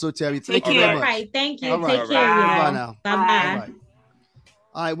Day also, Terry. Thank you very much. Right, thank you. All right. Take care, y'all. Bye now. Bye-bye.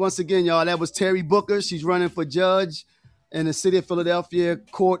 All right, once again, y'all, that was Terry Booker. She's running for judge in the City of Philadelphia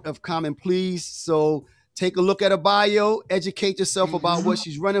Court of Common Pleas. So take a look at her bio, educate yourself about what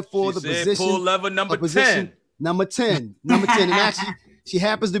she's running for, the position. Pull lever number 10. Number 10. And actually, she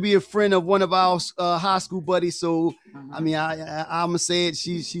happens to be a friend of one of our high school buddies. So, I mean, I'm going to say it.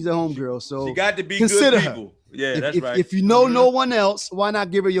 She's a homegirl. So she got to be consider good people. Her. Yeah, that's right. If you know no one else, why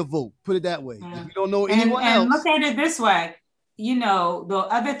not give her your vote? Put it that way. If you don't know anyone else. And look at it this way. The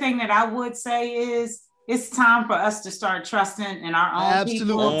other thing that I would say is it's time for us to start trusting in our own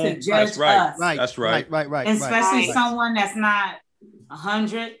people to judge us. Right. That's right. Right. Especially someone that's not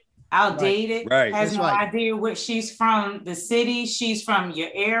 100, outdated, has no idea what she's from the city, she's from your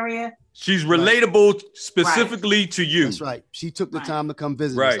area. She's relatable specifically to you. That's right. She took the time to come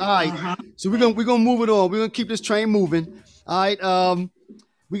visit us. All right. So we're gonna move it on. We're gonna keep this train moving. All right.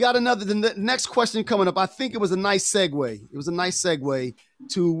 We got the next question coming up. I think it was a nice segue. It was a nice segue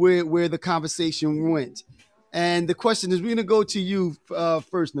to where the conversation went. And the question is, we're gonna go to you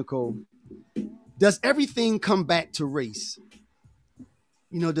first, Nicole. Does everything come back to race?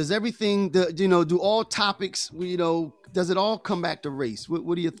 Does everything? Do all topics? Does it all come back to race?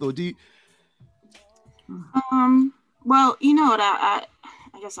 What do you thought? Well, what I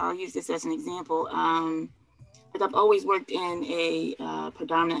guess I'll use this as an example. I've always worked in a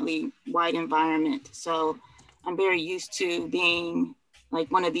predominantly white environment, so I'm very used to being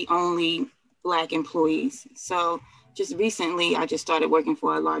like one of the only Black employees. So just recently, I just started working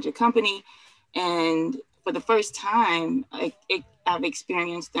for a larger company, and for the first time, I've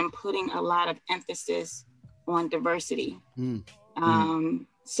experienced them putting a lot of emphasis on diversity.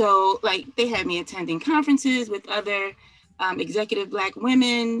 So like they had me attending conferences with other executive Black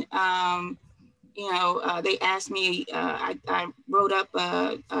women. They asked me, I wrote up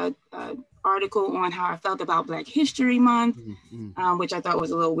a article on how I felt about Black History Month, which I thought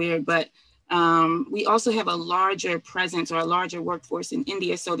was a little weird, but we also have a larger presence or a larger workforce in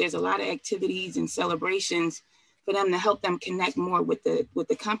India. So there's a lot of activities and celebrations for them to help them connect more with the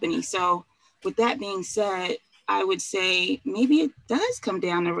company. So with that being said, I would say maybe it does come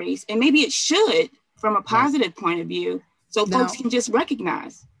down to race, and maybe it should from a positive point of view, so folks can just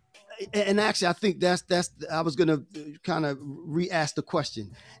recognize. And actually, I think that's I was going to kind of re-ask the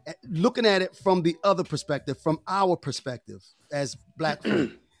question, looking at it from the other perspective, from our perspective as Black folk.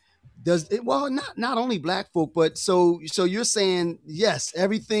 Not only Black folk, but so you're saying, yes,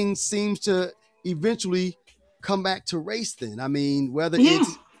 everything seems to eventually come back to race then. I mean, whether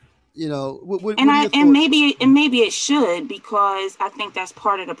it's, maybe it should, because I think that's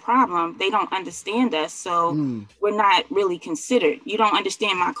part of the problem. They don't understand us, so we're not really considered. You don't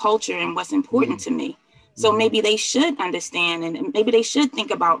understand my culture and what's important to me. So maybe they should understand, and maybe they should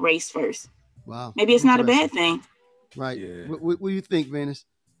think about race first. Wow. Maybe it's not a bad thing. Right. Yeah. What do you think, Venus?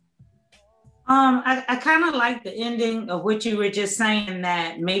 I kind of like the ending of what you were just saying,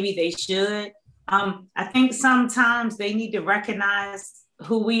 that maybe they should. I think sometimes they need to recognize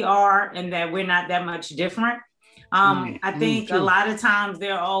who we are and that we're not that much different. I think a lot of times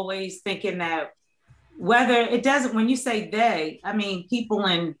they're always thinking that when you say they, I mean, people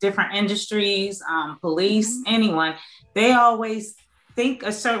in different industries, police, anyone, they always think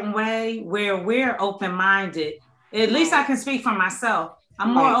a certain way where we're open-minded. At least I can speak for myself.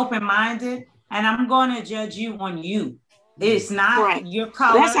 I'm more open-minded, and I'm going to judge you on you. It's not your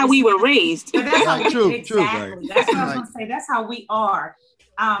color. That's how we were raised. That's how true. That's what I was going to say. That's how we are.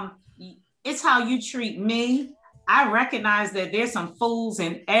 It's how you treat me. I recognize that there's some fools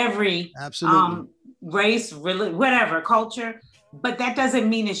in every race, whatever, culture, but that doesn't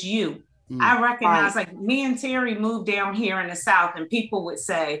mean it's you. I recognize, like me and Terry moved down here in the South, and people would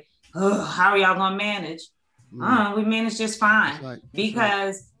say, how are y'all going to manage? We manage just fine.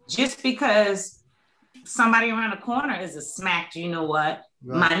 Just because somebody around the corner is a smack, you know what?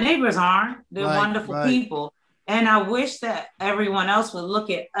 My neighbors aren't. They're wonderful people. And I wish that everyone else would look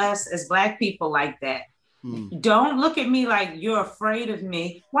at us as Black people like that. Don't look at me like you're afraid of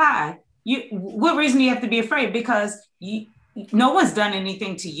me. Why? What reason do you have to be afraid? Because no one's done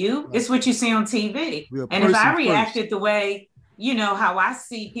anything to you. It's what you see on TV. And if I reacted the way, how I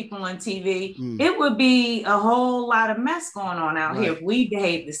see people on TV, it would be a whole lot of mess going on out here if we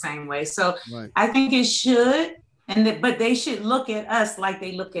behave the same way. So I think it should. But they should look at us like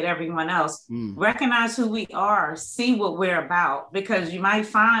they look at everyone else. Recognize who we are, see what we're about, because you might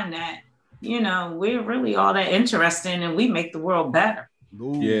find that, we're really all that interesting and we make the world better.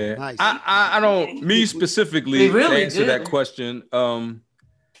 Ooh, yeah. Nice. I don't, me specifically, to answer that question,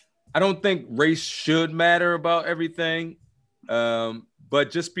 I don't think race should matter about everything. But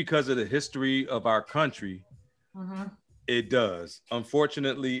just because of the history of our country, it does.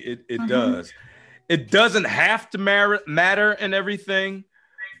 Unfortunately, it does. It doesn't have to matter in everything,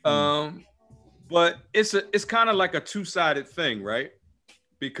 but it's kind of like a two-sided thing, right?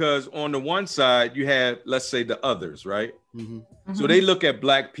 Because on the one side you have, let's say, the others, right? So they look at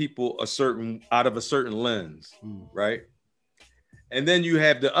Black people out of a certain lens, right? And then you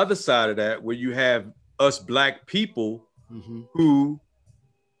have the other side of that, where you have us Black people who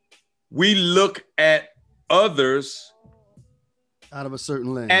we look at others out of a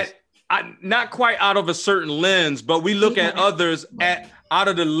certain lens. Not quite out of a certain lens, but we look at others out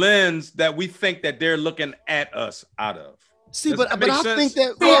of the lens that we think that they're looking at us out of. See, but I think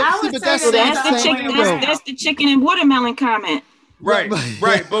that that's the chicken and watermelon comment. Right. But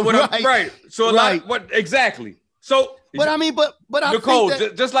exactly. So, but I mean, but I Nicole, think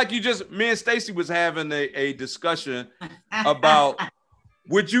that, just like me and Stacey was having a discussion about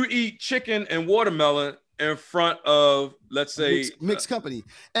would you eat chicken and watermelon in front of, let's say, mixed company.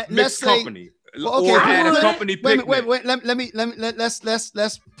 Mixed company. Well, okay, or at a company picnic. Wait.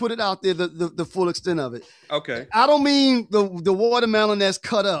 Let's put it out there, the full extent of it. Okay. I don't mean the watermelon that's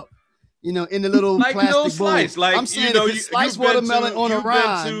cut up, in the little like plastic slice. bowl. Like, I'm saying if it's sliced watermelon on a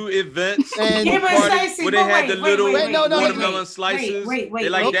rind. You've been to events and where they had the little watermelon slices. Wait. They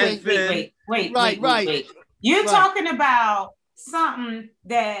like that thin. Wait. You're talking about something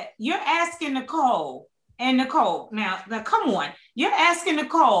that you're asking Nicole. And Nicole, now come on. You're asking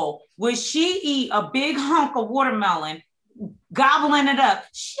Nicole, would she eat a big hunk of watermelon, gobbling it up?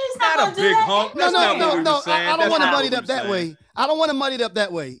 She's not a big hunk. No. I don't want to muddy it up that way. I don't want to muddy it up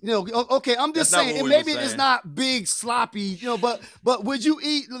that way. Okay, I'm just saying, and maybe it's not big, sloppy, but would you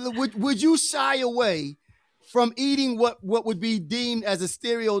eat? Would you shy away from eating what would be deemed as a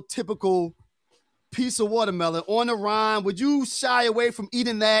stereotypical piece of watermelon on the rind? Would you shy away from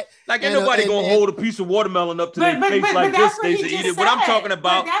eating that? Like, ain't nobody gonna hold a piece of watermelon up to their face like this. They should eat it. What I'm talking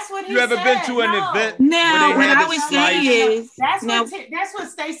about, you ever been to an event? No, what I was saying is that's what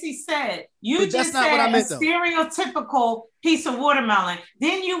Stacey said. You just said a stereotypical piece of watermelon.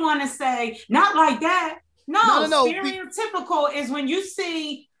 Then you want to say not like that. No. Stereotypical is when you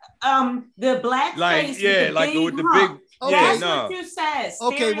see the black face, with the big. Okay, that's what you said.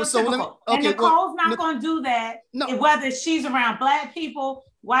 Okay, well, so and Nicole's not going to do that. No. Whether she's around black people,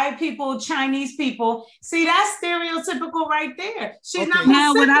 white people, Chinese people. See, that's stereotypical right there. She's not.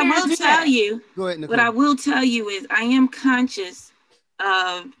 Now, what I will tell you, go ahead, Nicole. What I will tell you is, I am conscious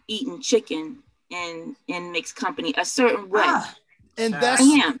of eating chicken in mixed company a certain way, and that's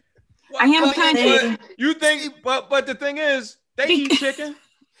I am conscious. You think, but the thing is, they eat chicken.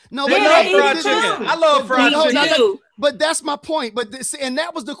 No, they love fried chicken. I love fried chicken. But that's my point. But and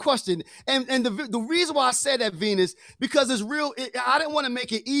that was the question. And the reason why I said that, Venus, because it's real. I didn't want to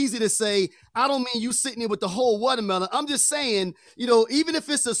make it easy to say. I don't mean you sitting there with the whole watermelon. I'm just saying, even if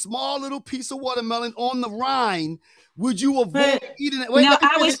it's a small little piece of watermelon on the rind, would you avoid eating it?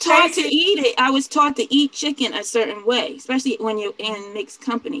 I was taught to eat it. I was taught to eat chicken a certain way, especially when you're in mixed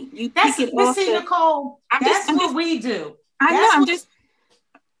company. You pick it off. Nicole, that's what we do. I know. I'm just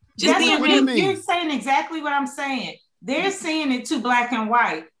you're saying exactly what I'm saying. They're saying it too black and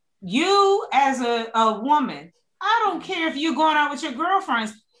white. You as a woman, I don't care if you're going out with your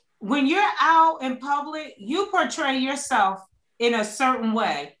girlfriends. When you're out in public, you portray yourself in a certain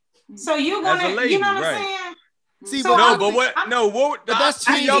way. So you're gonna, you know what I'm saying? See, so but that's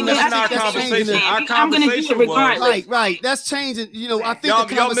changing. Y'all missing our conversation. Our conversation was right. That's changing. I think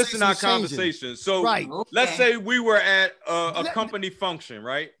y'all missing our conversation. So let's say we were at a company function,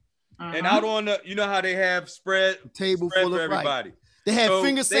 right? And out on the, you know how they have spread full for of everybody. Right. They have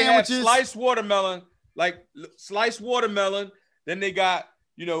finger sandwiches. They have sliced watermelon. Then they got,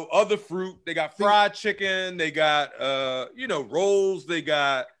 other fruit. They got fried chicken. They got, rolls. They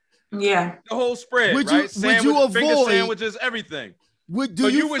got the whole spread. Would you avoid finger sandwiches? Everything.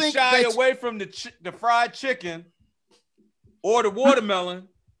 You would shy away from the fried chicken, or the watermelon,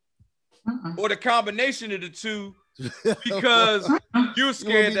 or the combination of the two. Because you're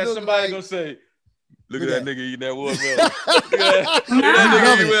scared that somebody gonna say, "Look at that nigga eating that watermelon." Look at that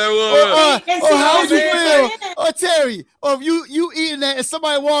nigga eating that watermelon. How would you feel? Or Terry, or if you eating that and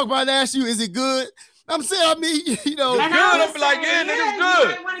somebody walk by and ask you, "Is it good?" I'm saying, I'm like, "Yeah, nigga's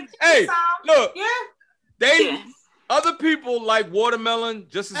good." Hey, look, other people like watermelon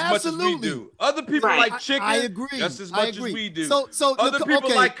just as much as we do. Other people like chicken. I agree. Just as much as we do. So other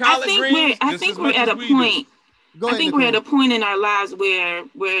people like collard greens. I think we're at a point. I think we're at a point in our lives where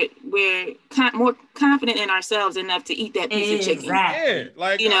we're more confident in ourselves enough to eat that piece of chicken. Yeah,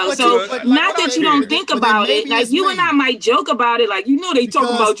 not that you don't think about it. Like you and I might joke about it, like they talk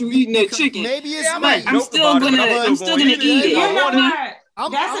about you eating that chicken. Maybe it's I'm still gonna eat it.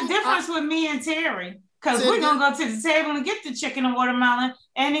 That's the difference with me and Terry, because we're gonna go to the table and get the chicken and watermelon.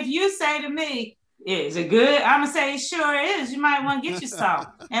 And if you say to me, "Is it good?" I'm gonna say, "It sure is. You might want to get you some,"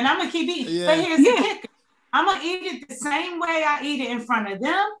 and I'm gonna keep eating. But here's the kicker. I'm going to eat it the same way I eat it in front of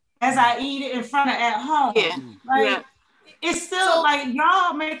them as I eat it in front of at home. It's still like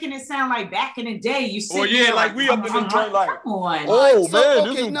y'all making it sound like back in the day. You see, we up in the joint like, come on. Oh man,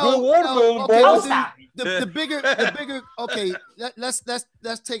 this is good watermelon, bro. Stop. The bigger. Okay, let's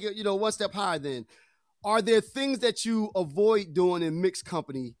take it. One step higher. Then, are there things that you avoid doing in mixed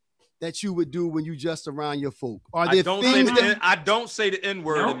company that you would do when you just around your folk? Are there things I don't say the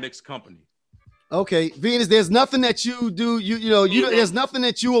N-word in mixed company. Okay, Venus, there's nothing that you do. There's nothing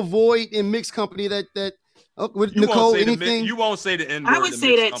that you avoid in mixed company that with Nicole. Anything you won't say the N-word. I would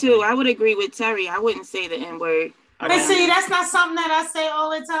say that too. I would agree with Terry. I wouldn't say the N-word. But see, that's not something that I say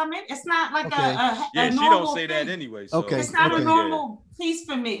all the time. It's not like a she don't say that anyway. So. Okay, it's not a normal piece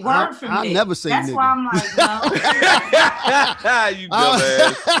for me. Word for me. I never say that's nigga. Why I'm like, no. You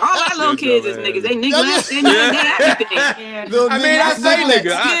dumbass. All our little kids is niggas. They niggas. I say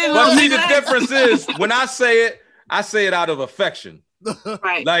nigga. But see, the difference is when I say it out of affection.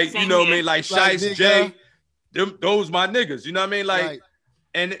 Right. Like you know what I mean, like Shice, Jay, those my niggas. You know what I mean, like,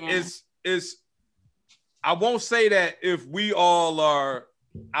 and it's. I won't say that if we all are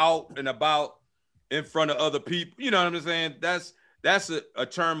out and about in front of other people, you know what I'm saying? That's a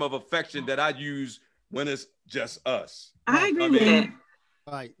term of affection that I use when it's just us. I agree with that.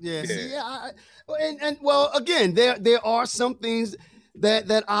 Right. Yeah. See, and well, again, there are some things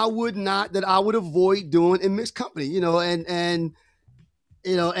that I would avoid doing in mixed company, and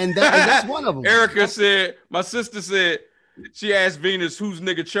You know, and that's one of them. Erica said, my sister said, she asked Venus, who's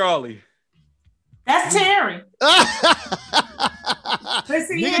nigga Charlie? That's Terry. But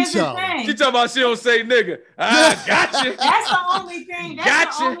see, here's the thing. She talking about she don't say nigga. Gotcha. That's the only thing.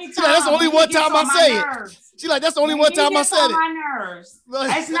 That's the only one time I say it. She's like, that's the only one time I said it. My nerves.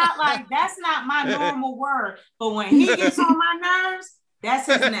 It's not like that's not my normal word. But when he gets on my nerves, that's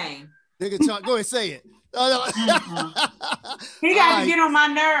his name. Nigga Charlie, go ahead, say it. He got to get on my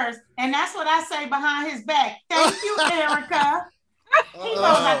nerves, and that's what I say behind his back. Thank you, Erica.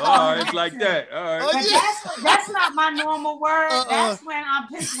 It's like that. All right. That's not my normal word. That's when I'm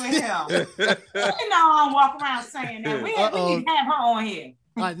pissed with him. You know, I don't walk around saying that. We need to have her on here.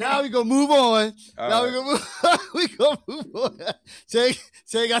 All right, now we gonna move on. We gonna move on. Tay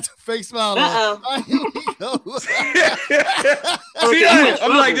got the fake smile on. Right, here we go. See,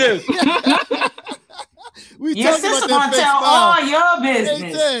 I'm like this. We your sister gonna tell all your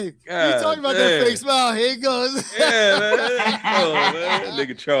business. Hey, we talking about that fake smile. Here it goes. Yeah, man. Oh, man.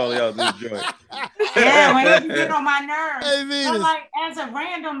 Nigga Charlie out this joint. Yeah, when you get on my nerves. Hey, so like as a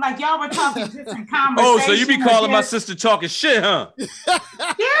random, like y'all were talking just in conversation. Oh, so you be calling my sister talking shit, huh? Yeah.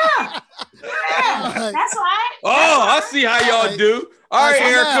 That's right. I see how y'all do. All right,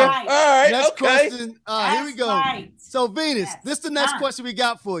 Erica. Right. All right, next okay. question. Here we go. Right. So Venus, this is the next question we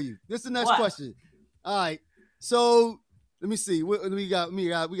got for you. This is the next question. All right. So let me see. We got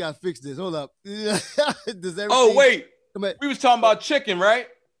to fix this. Hold up. Wait. We was talking about chicken, right?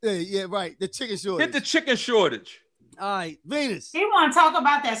 Yeah, right. The chicken shortage. Hit the chicken shortage. All right, Venus. He want to talk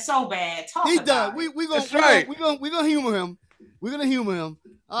about that so bad. He does. We gonna humor him. We're gonna humor him.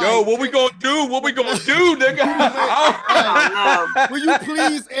 Yo, what we gonna do? What we gonna do, nigga? Will you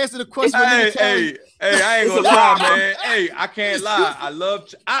please answer the question? Hey, I ain't gonna lie, man. Hey, I can't lie. I love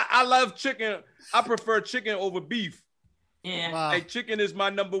chicken. I prefer chicken over beef. Yeah. Wow. Hey, chicken is my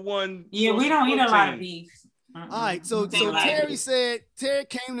number one. Yeah, we don't eat a lot of beef. All right, so Terry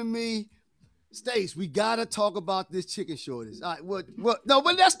came to me, Stace, we gotta talk about this chicken shortage. All right, but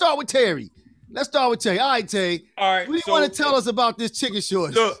let's start with Terry. All right, Terry. All right. What do you want to tell us about this chicken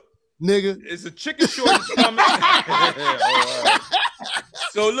shortage? Look, nigga. It's a chicken shortage coming. Right.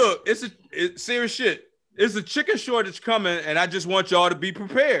 So look, it's serious shit. It's a chicken shortage coming, and I just want y'all to be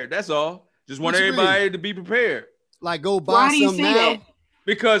prepared. That's all. Just want everybody to be prepared. Like go buy some now. That?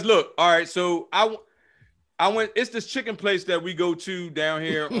 Because look, all right. So I went. It's this chicken place that we go to down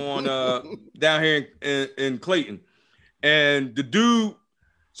here in Clayton, and the dude.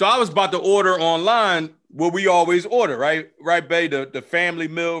 So I was about to order online what we always order, right? Right, babe? The family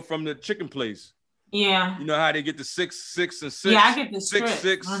meal from the chicken place. Yeah. You know how they get the 6, 6, and 6. Yeah, I get the 6,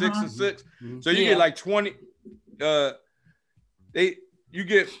 6, 6, and 6. So you get like 20. You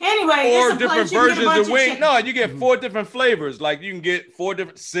get 4 different versions of wings. No, you get 4 different flavors. Like you can get 4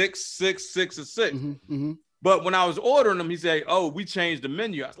 different 6, 6, 6, and 6. Mm-hmm. But when I was ordering them, he said, "Oh, we changed the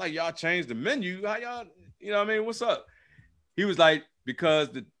menu." I was like, "Y'all changed the menu? How y'all? You know what I mean? What's up?" He was like, "Because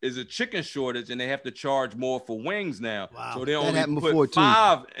there's a chicken shortage and they have to charge more for wings now. Wow. So they only put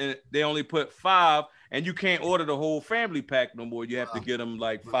 5, and they only put 5, and you can't order the whole family pack no more. You have to get them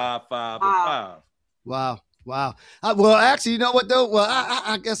like 5, 5, and 5." Wow. Well, actually, you know what though? Well,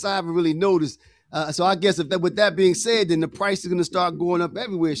 I guess I haven't really noticed. So I guess with that being said, then the price is going to start going up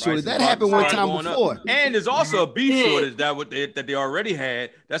everywhere. Shortage. That happened one time before. And there's also a beef shortage that they already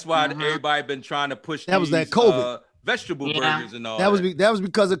had. That's why everybody been trying to push. That was that COVID. Vegetable burgers and all that was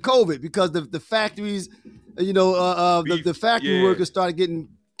because of COVID, because the factories, the factory workers started getting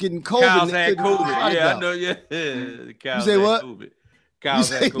COVID. Cows had COVID. Yeah, I know. Yeah, the cows you say what? COVID.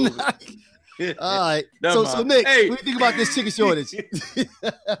 Cows had COVID. All right. So Nick, what do you think about this chicken shortage?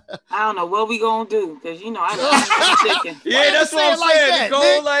 I don't know what we gonna do, because I don't chicken. Yeah, that's what I'm saying,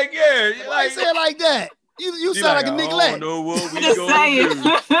 Nicole. Like, why say it like that? You sound like a Nicolette. I don't know what we gonna do. You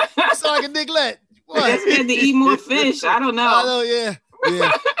sound like a Nicolette. I just had to eat more fish. I don't know. I know,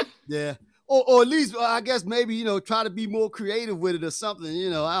 yeah. Or at least, I guess maybe, try to be more creative with it or something.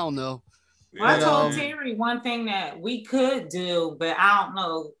 I don't know. Well, I told Terry one thing that we could do, but I don't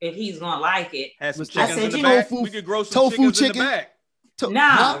know if he's gonna like it. Have some chickens in the back. We could grow some tofu chickens in the back.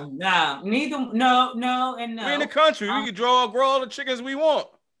 No. No, and no. We're in the country. We could grow all the chickens we want.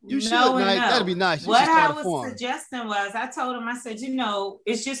 You should. That'd be nice. What I was suggesting was, I told him, I said,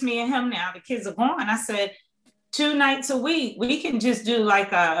 it's just me and him now. The kids are gone. I said, 2 nights a week, we can just do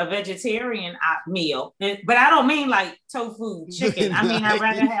like a vegetarian meal. But I don't mean like tofu chicken. I mean, I'd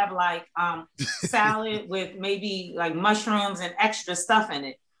rather have like salad with maybe like mushrooms and extra stuff in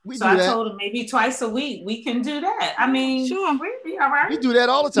it. So I told him maybe twice a week we can do that. I mean, sure, we'd be all right. We do that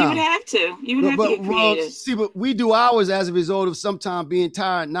all the time. You would have to. You would have to get creative. See, but we do ours as a result of sometimes being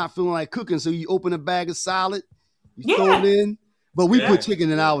tired, not feeling like cooking. So you open a bag of salad, you throw it in. But we put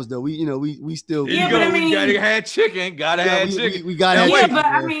chicken in ours though. We still. But I mean, you gotta have chicken. Gotta have chicken. We gotta have chicken. But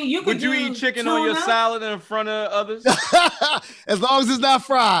I mean, you could. Would you eat chicken on your salad in front of others? As long as it's not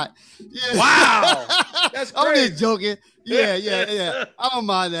fried. Yeah. Wow, that's crazy. I'm just joking. Yeah. I don't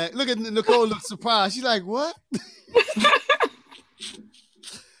mind that. Look at Nicole. Look surprised. She's like, "What?" But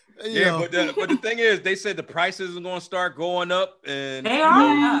the thing is, they said the prices are going to start going up, and they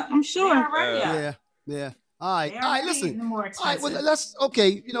are. I'm sure. Yeah. All right. Listen. All right. Well, let's.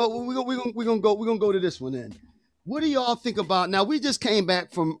 Okay. We're gonna go to this one then. What do y'all think about? Now we just came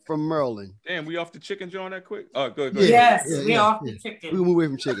back from Maryland. Damn, we off the chicken joint that quick? Oh, good. Yes, we off the chicken. We move away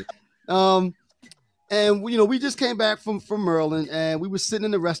from chicken. And we just came back from Maryland, and we were sitting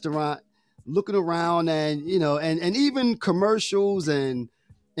in the restaurant, looking around, and and even commercials and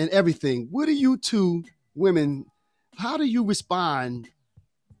everything. What do you two women? How do you respond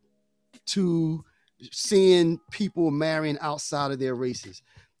to seeing people marrying outside of their races?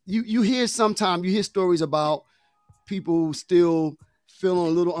 You hear stories about people still feeling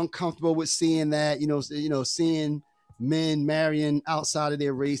a little uncomfortable with seeing that, seeing men marrying outside of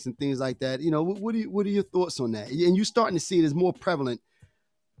their race and things like that. What are your thoughts on that? And you're starting to see it as more prevalent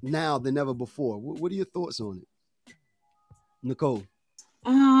now than ever before. What are your thoughts on it, Nicole?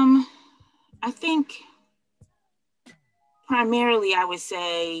 I think primarily I would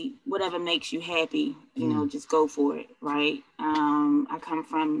say whatever makes you happy, just go for it, right? I come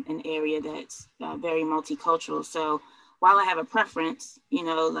from an area that's very multicultural, so while I have a preference,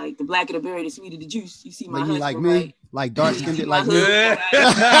 like the blacker the berry, the sweeter the juice. You see my husband, like me, right? like dark skinned, like me.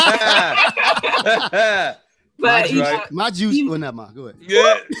 But my juice. Well, not mine. Go ahead.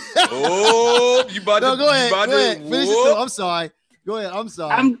 Yeah. Oh, you about to? Go ahead. Finish it. I'm sorry. Go ahead. I'm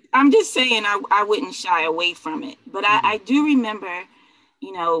sorry. I'm just saying I wouldn't shy away from it, but I do remember,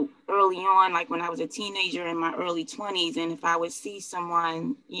 early on, like when I was a teenager in my early 20s, and if I would see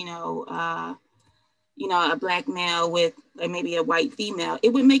someone, a black male with maybe a white female, it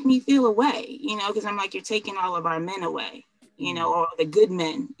would make me feel away, because I'm like, you're taking all of our men away, or the good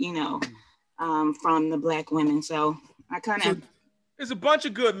men, from the black women. So I kind of. There's a bunch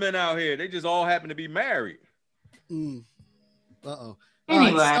of good men out here. They just all happen to be married. Uh-oh.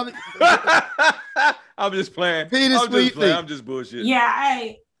 Anyway. Right, I'm just playing. I'm just bullshit. Yeah,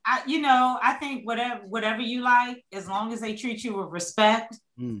 I think whatever you like, as long as they treat you with respect,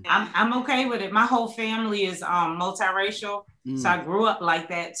 I'm okay with it. My whole family is multiracial, so I grew up like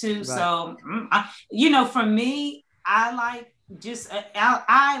that too. Right. So, for me, I like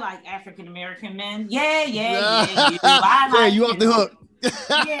I like African American men. Yeah. You off the hook.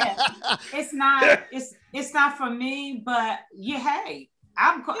 Yeah, it's not for me, but hey,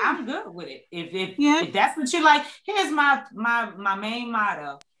 I'm good with it. If that's what you like, here's my main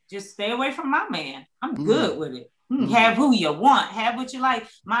motto: just stay away from my man. I'm good with it. Have who you want, have what you like.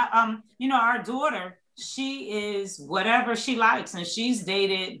 My our daughter, she is whatever she likes, and she's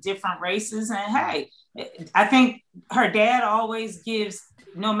dated different races. And hey, I think her dad always gives,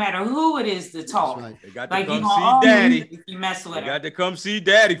 no matter who it is, to talk. Right. They got to come see daddy. If you mess with her, got to come see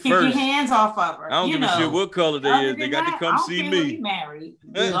daddy first. Keep your hands off of her. I don't give a shit what color they is. They got to come see me. Married,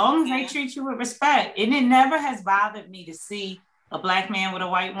 as long as they treat you with respect. And it never has bothered me to see a black man with a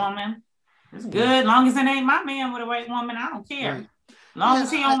white woman. It's good. As long as it ain't my man with a white woman, I don't care. Right. As long as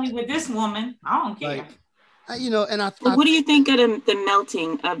he only with this woman, I don't care. What do you think of the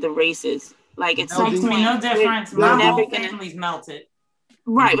melting of the races? Like it's makes me no difference. My whole family's melted.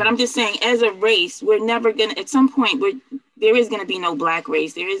 Right, but I'm just saying, as a race, we're never gonna. At some point, there is gonna be no black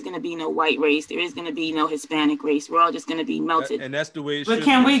race. There is gonna be no white race. There is gonna be no Hispanic race. We're all just gonna be melted. And that's the way it should. But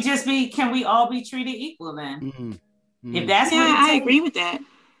can we all be treated equal then? If that's what I agree with that.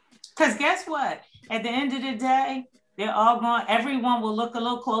 Because guess what? At the end of the day, everyone will look a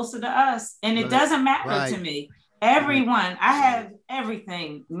little closer to us, and it doesn't matter to me. Everyone, I have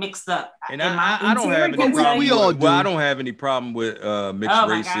everything mixed up. And I don't have any problem. I don't have any problem with mixed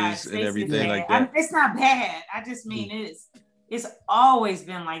races and everything like that. It's not bad. I just mean it's always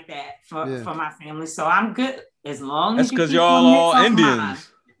been like that for my family. So I'm good as long as. That's because y'all all Indians.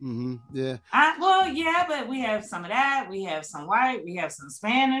 Yeah. But we have some of that. We have some white. We have some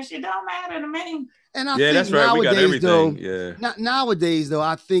Spanish. It don't matter to me. And I think that's right. We got everything. Nowadays, though,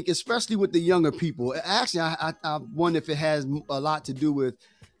 I think, especially with the younger people, actually, I wonder if it has a lot to do with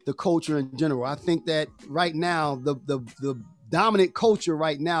the culture in general. I think that right now, the dominant culture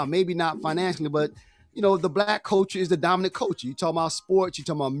right now, maybe not financially, but the black culture is the dominant culture. You talk about sports, you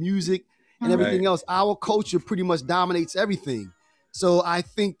talk about music and everything else. Our culture pretty much dominates everything. So I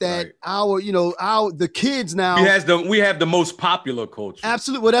think that the kids now we have the most popular culture.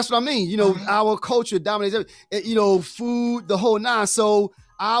 Absolutely. Well, that's what I mean. Our culture dominates everything. Food, the whole nine. So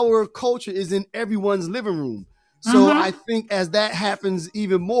our culture is in everyone's living room. So I think as that happens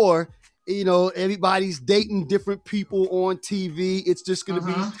even more, everybody's dating different people on TV. It's just going to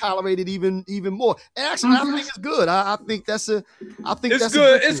be tolerated even more. And actually, I think it's good. I think that's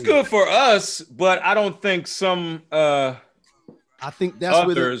good. It's good for us, but I don't think some. I think that's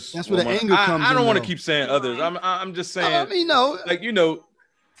where the anger comes. I don't want to keep saying others. I'm just saying. That's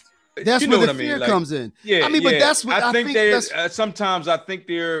where the fear comes in. Yeah, but that's what I think they. Sometimes I think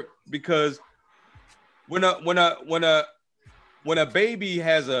they're because when a baby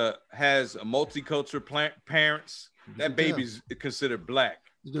has a multicultural parents, that baby's considered black.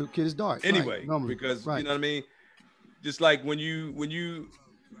 The kid is dark anyway, because you know what I mean. Just like when you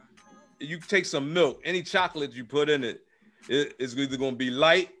take some milk, any chocolate you put in it. It's either going to be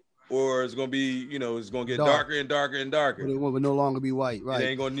light or it's going to be, it's going to get darker and darker and darker. But it will no longer be white, right? It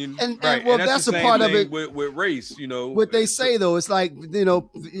ain't going to need. And that's a part of it with race, What they say though, it's like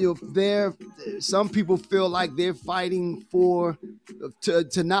some people feel like they're fighting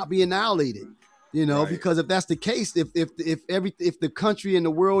to not be annihilated, because if that's the case, if the country and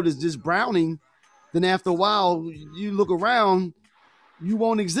the world is just browning, then after a while you look around. You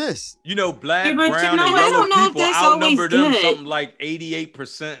won't exist. Black, brown, and yellow people outnumber them something like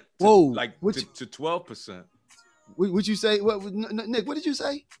 88%. To 12%. Would you say? Nick, what did you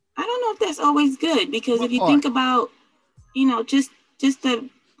say? I don't know if that's always good because if you think about, just the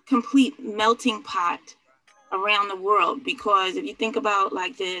complete melting pot around the world. Because if you think about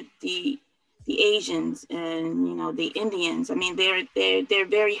like the Asians and the Indians, I mean they're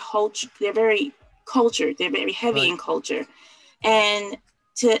very cultured. They're very heavy in culture. And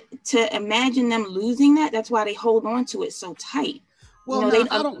to imagine them losing that's why they hold on to it so tight. Well, they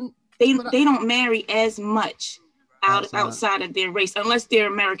don't marry as much outside of their race unless they're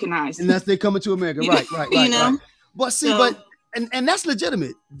Americanized. Unless they come into America, right. But see, and that's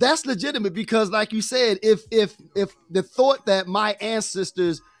legitimate. That's legitimate because, like you said, if the thought that my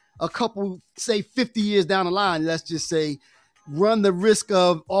ancestors, a couple, say 50 years down the line, let's just say, run the risk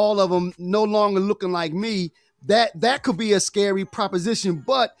of all of them no longer looking like me. That could be a scary proposition,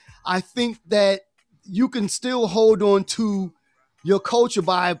 but I think that you can still hold on to your culture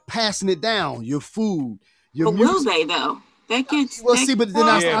by passing it down, your food, your music. Will they though? That gets but then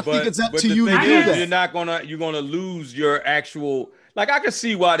I think it's up to you to do that. You're gonna lose your actual. Like I can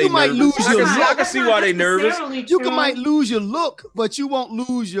see why they might lose your look. I can see why they nervous. You might lose your look, but you won't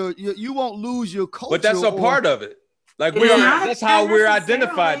lose your culture. But that's a part of it. Like that's how we're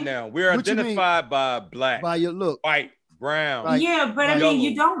identified now. We're identified by black, by your look, white, brown. Right. Yeah, but I mean,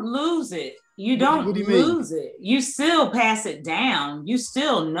 you don't lose it. You don't lose it. You still pass it down. You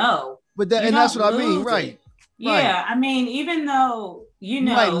still know. But that's what I mean, right? Yeah, I mean, even though you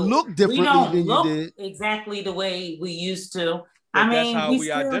might look differently than you did, exactly the way we used to. But that's how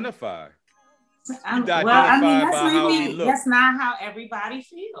we identify. That's not how everybody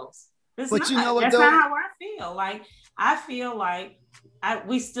feels. That's not how I feel. Like I feel like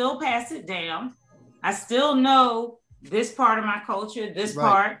we still pass it down. I still know this part of my culture, this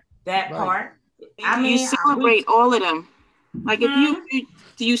part, that part. I mean, you celebrate all of them. Like if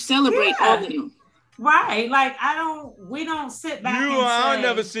you celebrate all of them. Right. Like we don't sit back and say. I've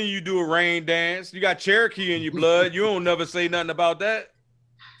never seen you do a rain dance. You got Cherokee in your blood. You don't never say nothing about that.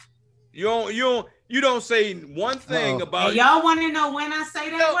 You don't say one thing about. Y'all want to know when I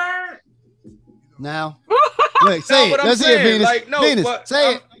say that word? Now, wait, say it. Let's hear it, Venus. Like, no, Venus,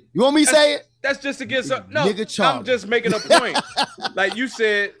 say it. You want me to say it? That's just to get some. No, I'm just making a point. Like you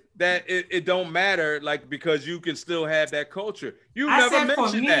said that it don't matter, like because you can still have that culture. You never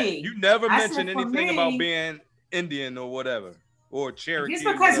mentioned that. You never mentioned anything about being Indian or whatever or Cherokee. Just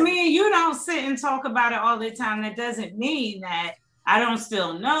because me and you don't sit and talk about it all the time, that doesn't mean that I don't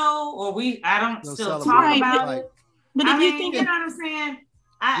still know or I don't still talk about it. But if you think, you know what I'm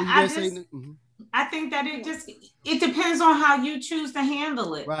saying? I think that it depends on how you choose to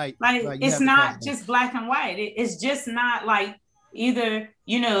handle it. Right. Like it's not just black and white. It's just not like either,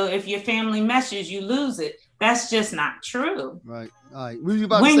 if your family meshes, you lose it. That's just not true. Right. All right.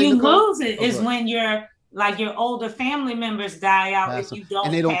 When you lose it is when your older family members die out if you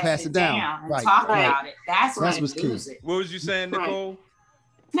don't, pass it down and talk about it. That's when you lose it. What was you saying, Nicole?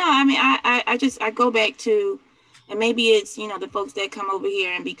 No, I mean, I go back to, and maybe it's, the folks that come over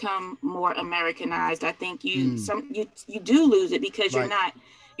here and become more Americanized. I think you do lose it because you're not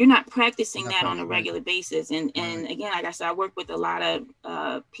you're not practicing that on a regular basis. And again, like I said, I work with a lot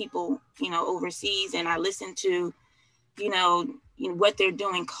of people, overseas, and I listen to, what they're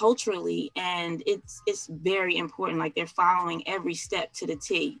doing culturally, and it's very important. Like they're following every step to the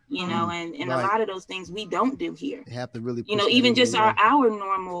T, and a lot of those things we don't do here. They have to really, even just our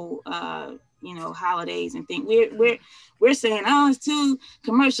normal, holidays and things. We're saying, oh, it's too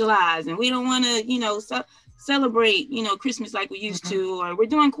commercialized, and we don't want to, celebrate, Christmas like we used to, or we're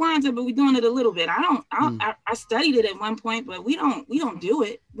doing Kwanzaa, but we're doing it a little bit. I studied it at one point, but we don't do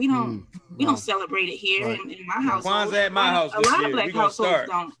it. We don't celebrate it here in my house. Kwanzaa at my house this year. We gonna start.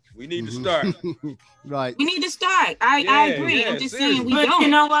 We need to start. Right. We need to start. I agree. I'm just saying we don't. You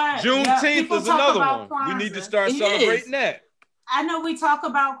know what? Juneteenth is another one. Kwanzaa. We need to start celebrating that. I know we talk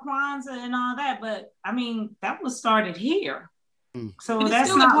about Kwanzaa and all that, but I mean that was started here, so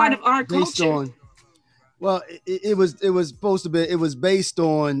that's still a part of our culture. Well, it was supposed to be. It was based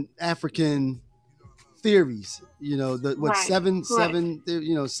on African theories. Seven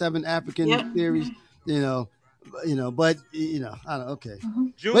African theories. But I don't. Okay.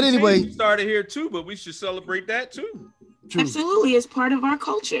 But anyway, started here too. But we should celebrate that too. True. Absolutely, it's part of our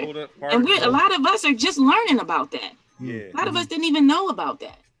culture, and a lot of us are just learning about that. Yeah. A lot of us didn't even know about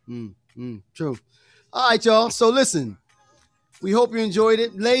that. True. All right, y'all. So listen, we hope you enjoyed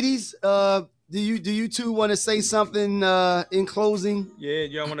it, ladies. Do you two want to say something in closing? Yeah,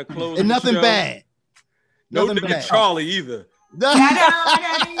 y'all want to close? And nothing bad. No nigga Charlie either. Look,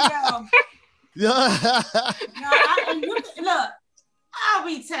 I'll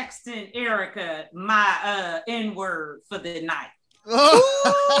be texting Erica my N-word for the night.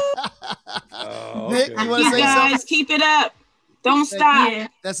 Nick, you want to say guys, something? Keep it up. Don't stop. Yeah.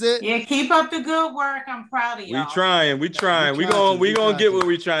 That's it. Yeah, keep up the good work. I'm proud of y'all. We trying. We gonna get what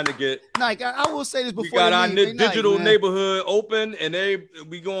we trying to get. Nike, I will say this before we got our digital night, neighborhood open, and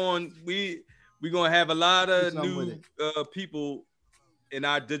we gonna have a lot of new people in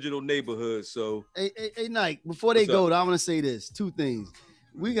our digital neighborhood. So hey Nike, before they go, I want to say this. Two things.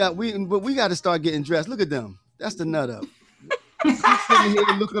 We got to start getting dressed. Look at them. That's the nut up. Sitting here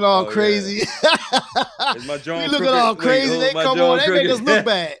looking all crazy. My we looking all crazy. They come on, they make us look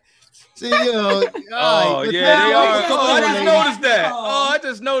bad. See, they are. Oh, I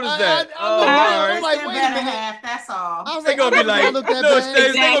just noticed that. All right. I'm like, wait a minute. That's all. They gonna be like, they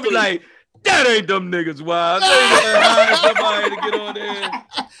gonna be like, that ain't them niggas wild. They gonna hire somebody to get on there.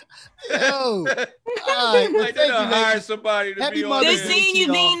 Yo, all right. Well, like they done hired somebody to be on there. Good seeing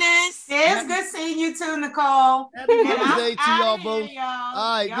you, Venus. Yeah, it's good seeing you too, Nicole. Happy Mother's Day to y'all both.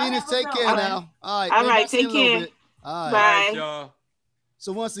 All right, Venus, take care now. All right, take care. All right. Bye. Y'all.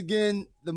 So once again,